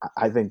talent,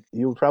 I think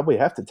you would probably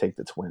have to take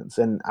the Twins.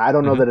 And I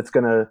don't know that it's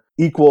going to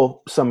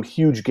equal some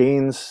huge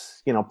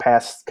gains,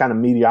 past kind of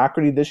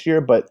mediocrity this year,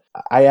 but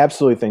I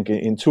absolutely think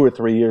in 2 or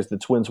 3 years, the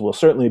Twins will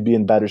certainly be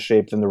in better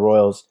shape than the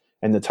Royals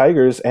and the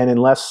Tigers. And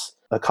unless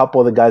a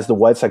couple of the guys the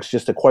White Sox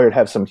just acquired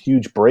have some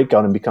huge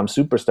breakout and become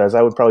superstars,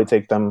 I would probably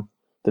take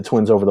the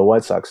Twins over the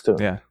White Sox too.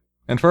 Yeah.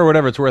 And for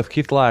whatever it's worth,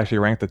 Keith Law actually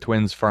ranked the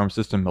Twins farm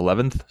system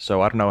 11th,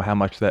 so I don't know how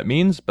much that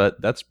means, but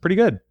that's pretty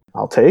good.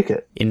 I'll take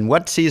it. In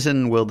what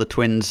season will the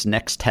Twins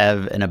next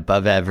have an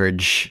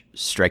above-average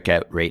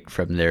strikeout rate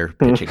from their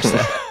pitching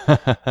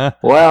staff?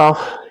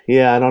 Well,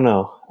 yeah, I don't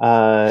know.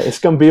 It's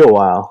going to be a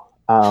while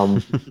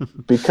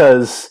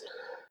because,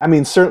 I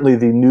mean, certainly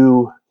the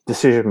new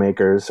decision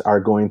makers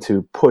are going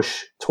to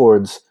push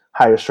towards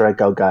higher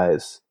strikeout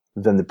guys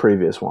than the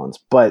previous ones,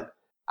 but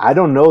I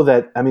don't know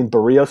that. I mean,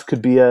 Barrios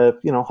could be a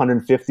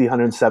 150,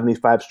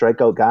 175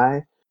 strikeout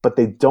guy, but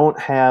they don't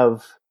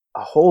have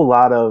a whole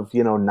lot of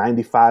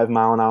 95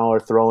 mile an hour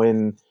throw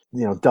in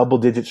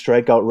double-digit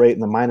strikeout rate in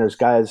the minors,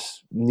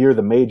 guys near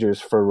the majors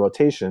for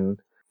rotation.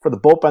 For the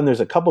bullpen, there's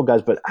a couple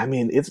guys, but I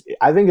think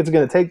it's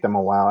going to take them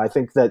a while. I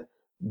think that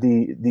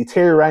the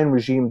Terry Ryan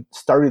regime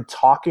started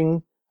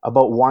talking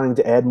about wanting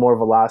to add more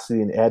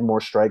velocity and add more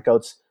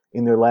strikeouts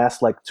in their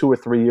last 2 or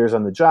 3 years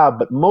on the job,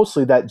 but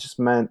mostly that just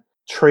meant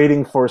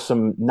trading for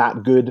some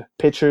not good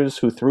pitchers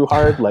who threw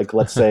hard, like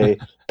let's say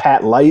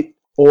Pat Light,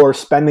 or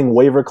spending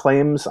waiver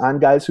claims on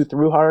guys who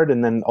threw hard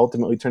and then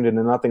ultimately turned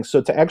into nothing.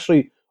 So to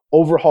actually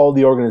overhaul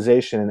the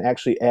organization and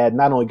actually add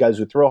not only guys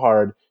who throw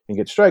hard and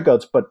get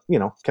strikeouts, but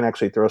can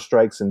actually throw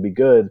strikes and be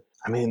good.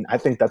 I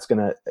think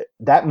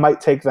that might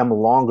take them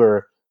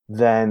longer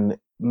than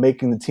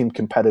making the team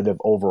competitive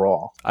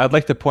overall. I'd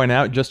like to point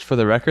out, just for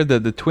the record,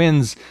 that the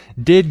Twins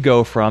did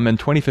go from, in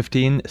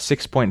 2015,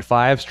 6.5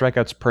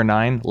 strikeouts per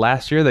 9.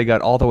 Last year, they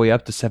got all the way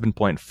up to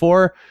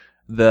 7.4.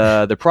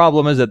 The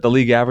problem is that the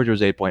league average was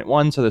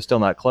 8.1, so they're still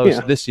not close.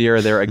 Yeah. This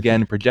year, they're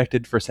again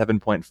projected for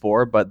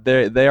 7.4, but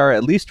they are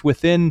at least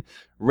within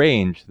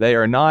range. They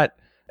are not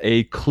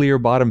a clear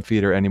bottom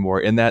feeder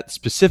anymore in that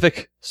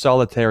specific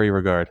solitary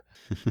regard.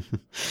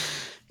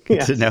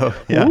 Good to know.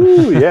 Yeah.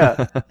 Ooh,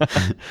 yeah.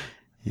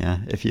 Yeah,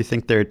 if you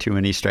think there are too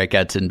many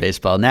strikeouts in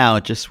baseball now,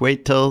 just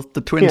wait till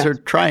the Twins are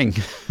trying.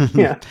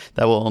 Yeah.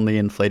 That will only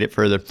inflate it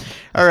further.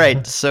 All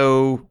right,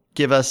 so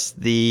give us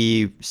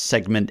the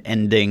segment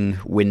ending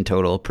win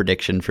total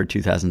prediction for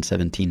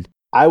 2017.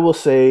 I will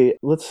say,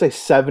 let's say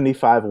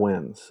 75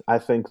 wins. I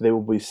think they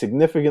will be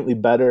significantly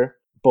better,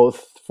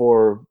 both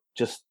for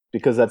just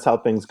because that's how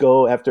things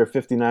go after a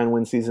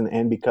 59-win season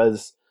and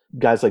because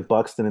guys like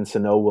Buxton and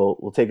Sano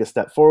will take a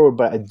step forward.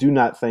 But I do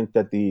not think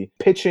that the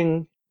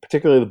pitching,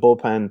 particularly the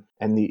bullpen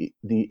and the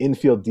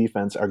infield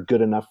defense, are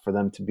good enough for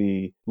them to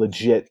be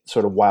legit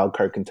sort of wild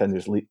card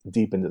contenders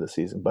deep into the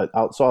season. But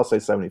I'll say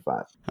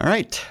 75. All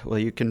right. Well,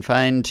 you can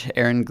find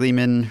Aaron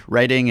Gleeman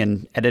writing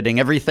and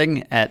editing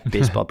everything at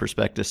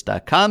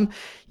baseballprospectus.com.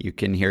 You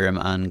can hear him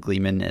on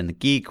Gleeman and the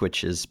Geek,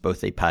 which is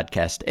both a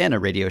podcast and a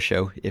radio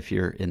show if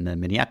you're in the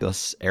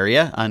Minneapolis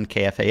area on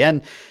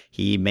KFAN.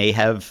 He may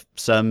have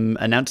some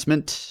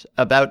announcement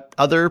about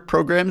other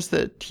programs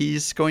that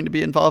he's going to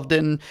be involved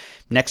in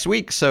next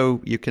week,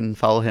 so you can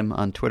follow him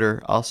on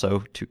Twitter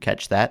also to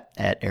catch that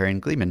at Aaron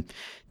Gleeman.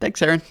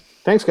 Thanks, Aaron.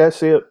 Thanks, guys.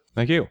 See you.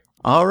 Thank you.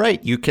 All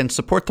right. You can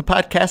support the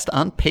podcast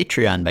on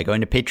Patreon by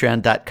going to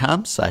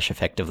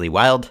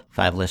patreon.com/effectivelywild.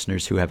 5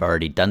 listeners who have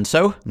already done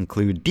so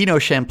include Dino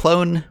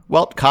Champlone,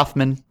 Walt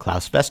Kaufman,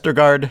 Klaus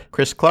Vestergaard,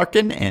 Chris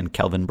Clarkin, and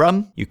Kelvin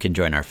Brum. You can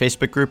join our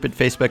Facebook group at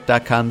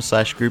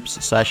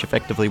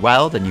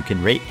facebook.com/groups/effectivelywild, and you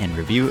can rate and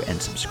review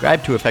and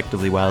subscribe to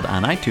Effectively Wild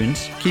on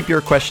iTunes. Keep your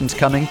questions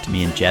coming to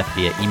me and Jeff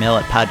via email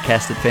at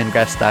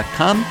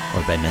podcast@fangraphs.com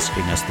or by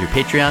messaging us through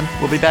Patreon.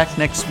 We'll be back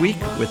next week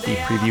with the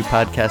preview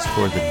podcast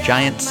for the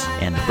Giants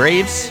and the Braves.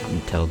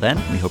 Until then,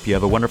 we hope you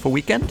have a wonderful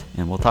weekend,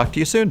 and we'll talk to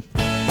you soon.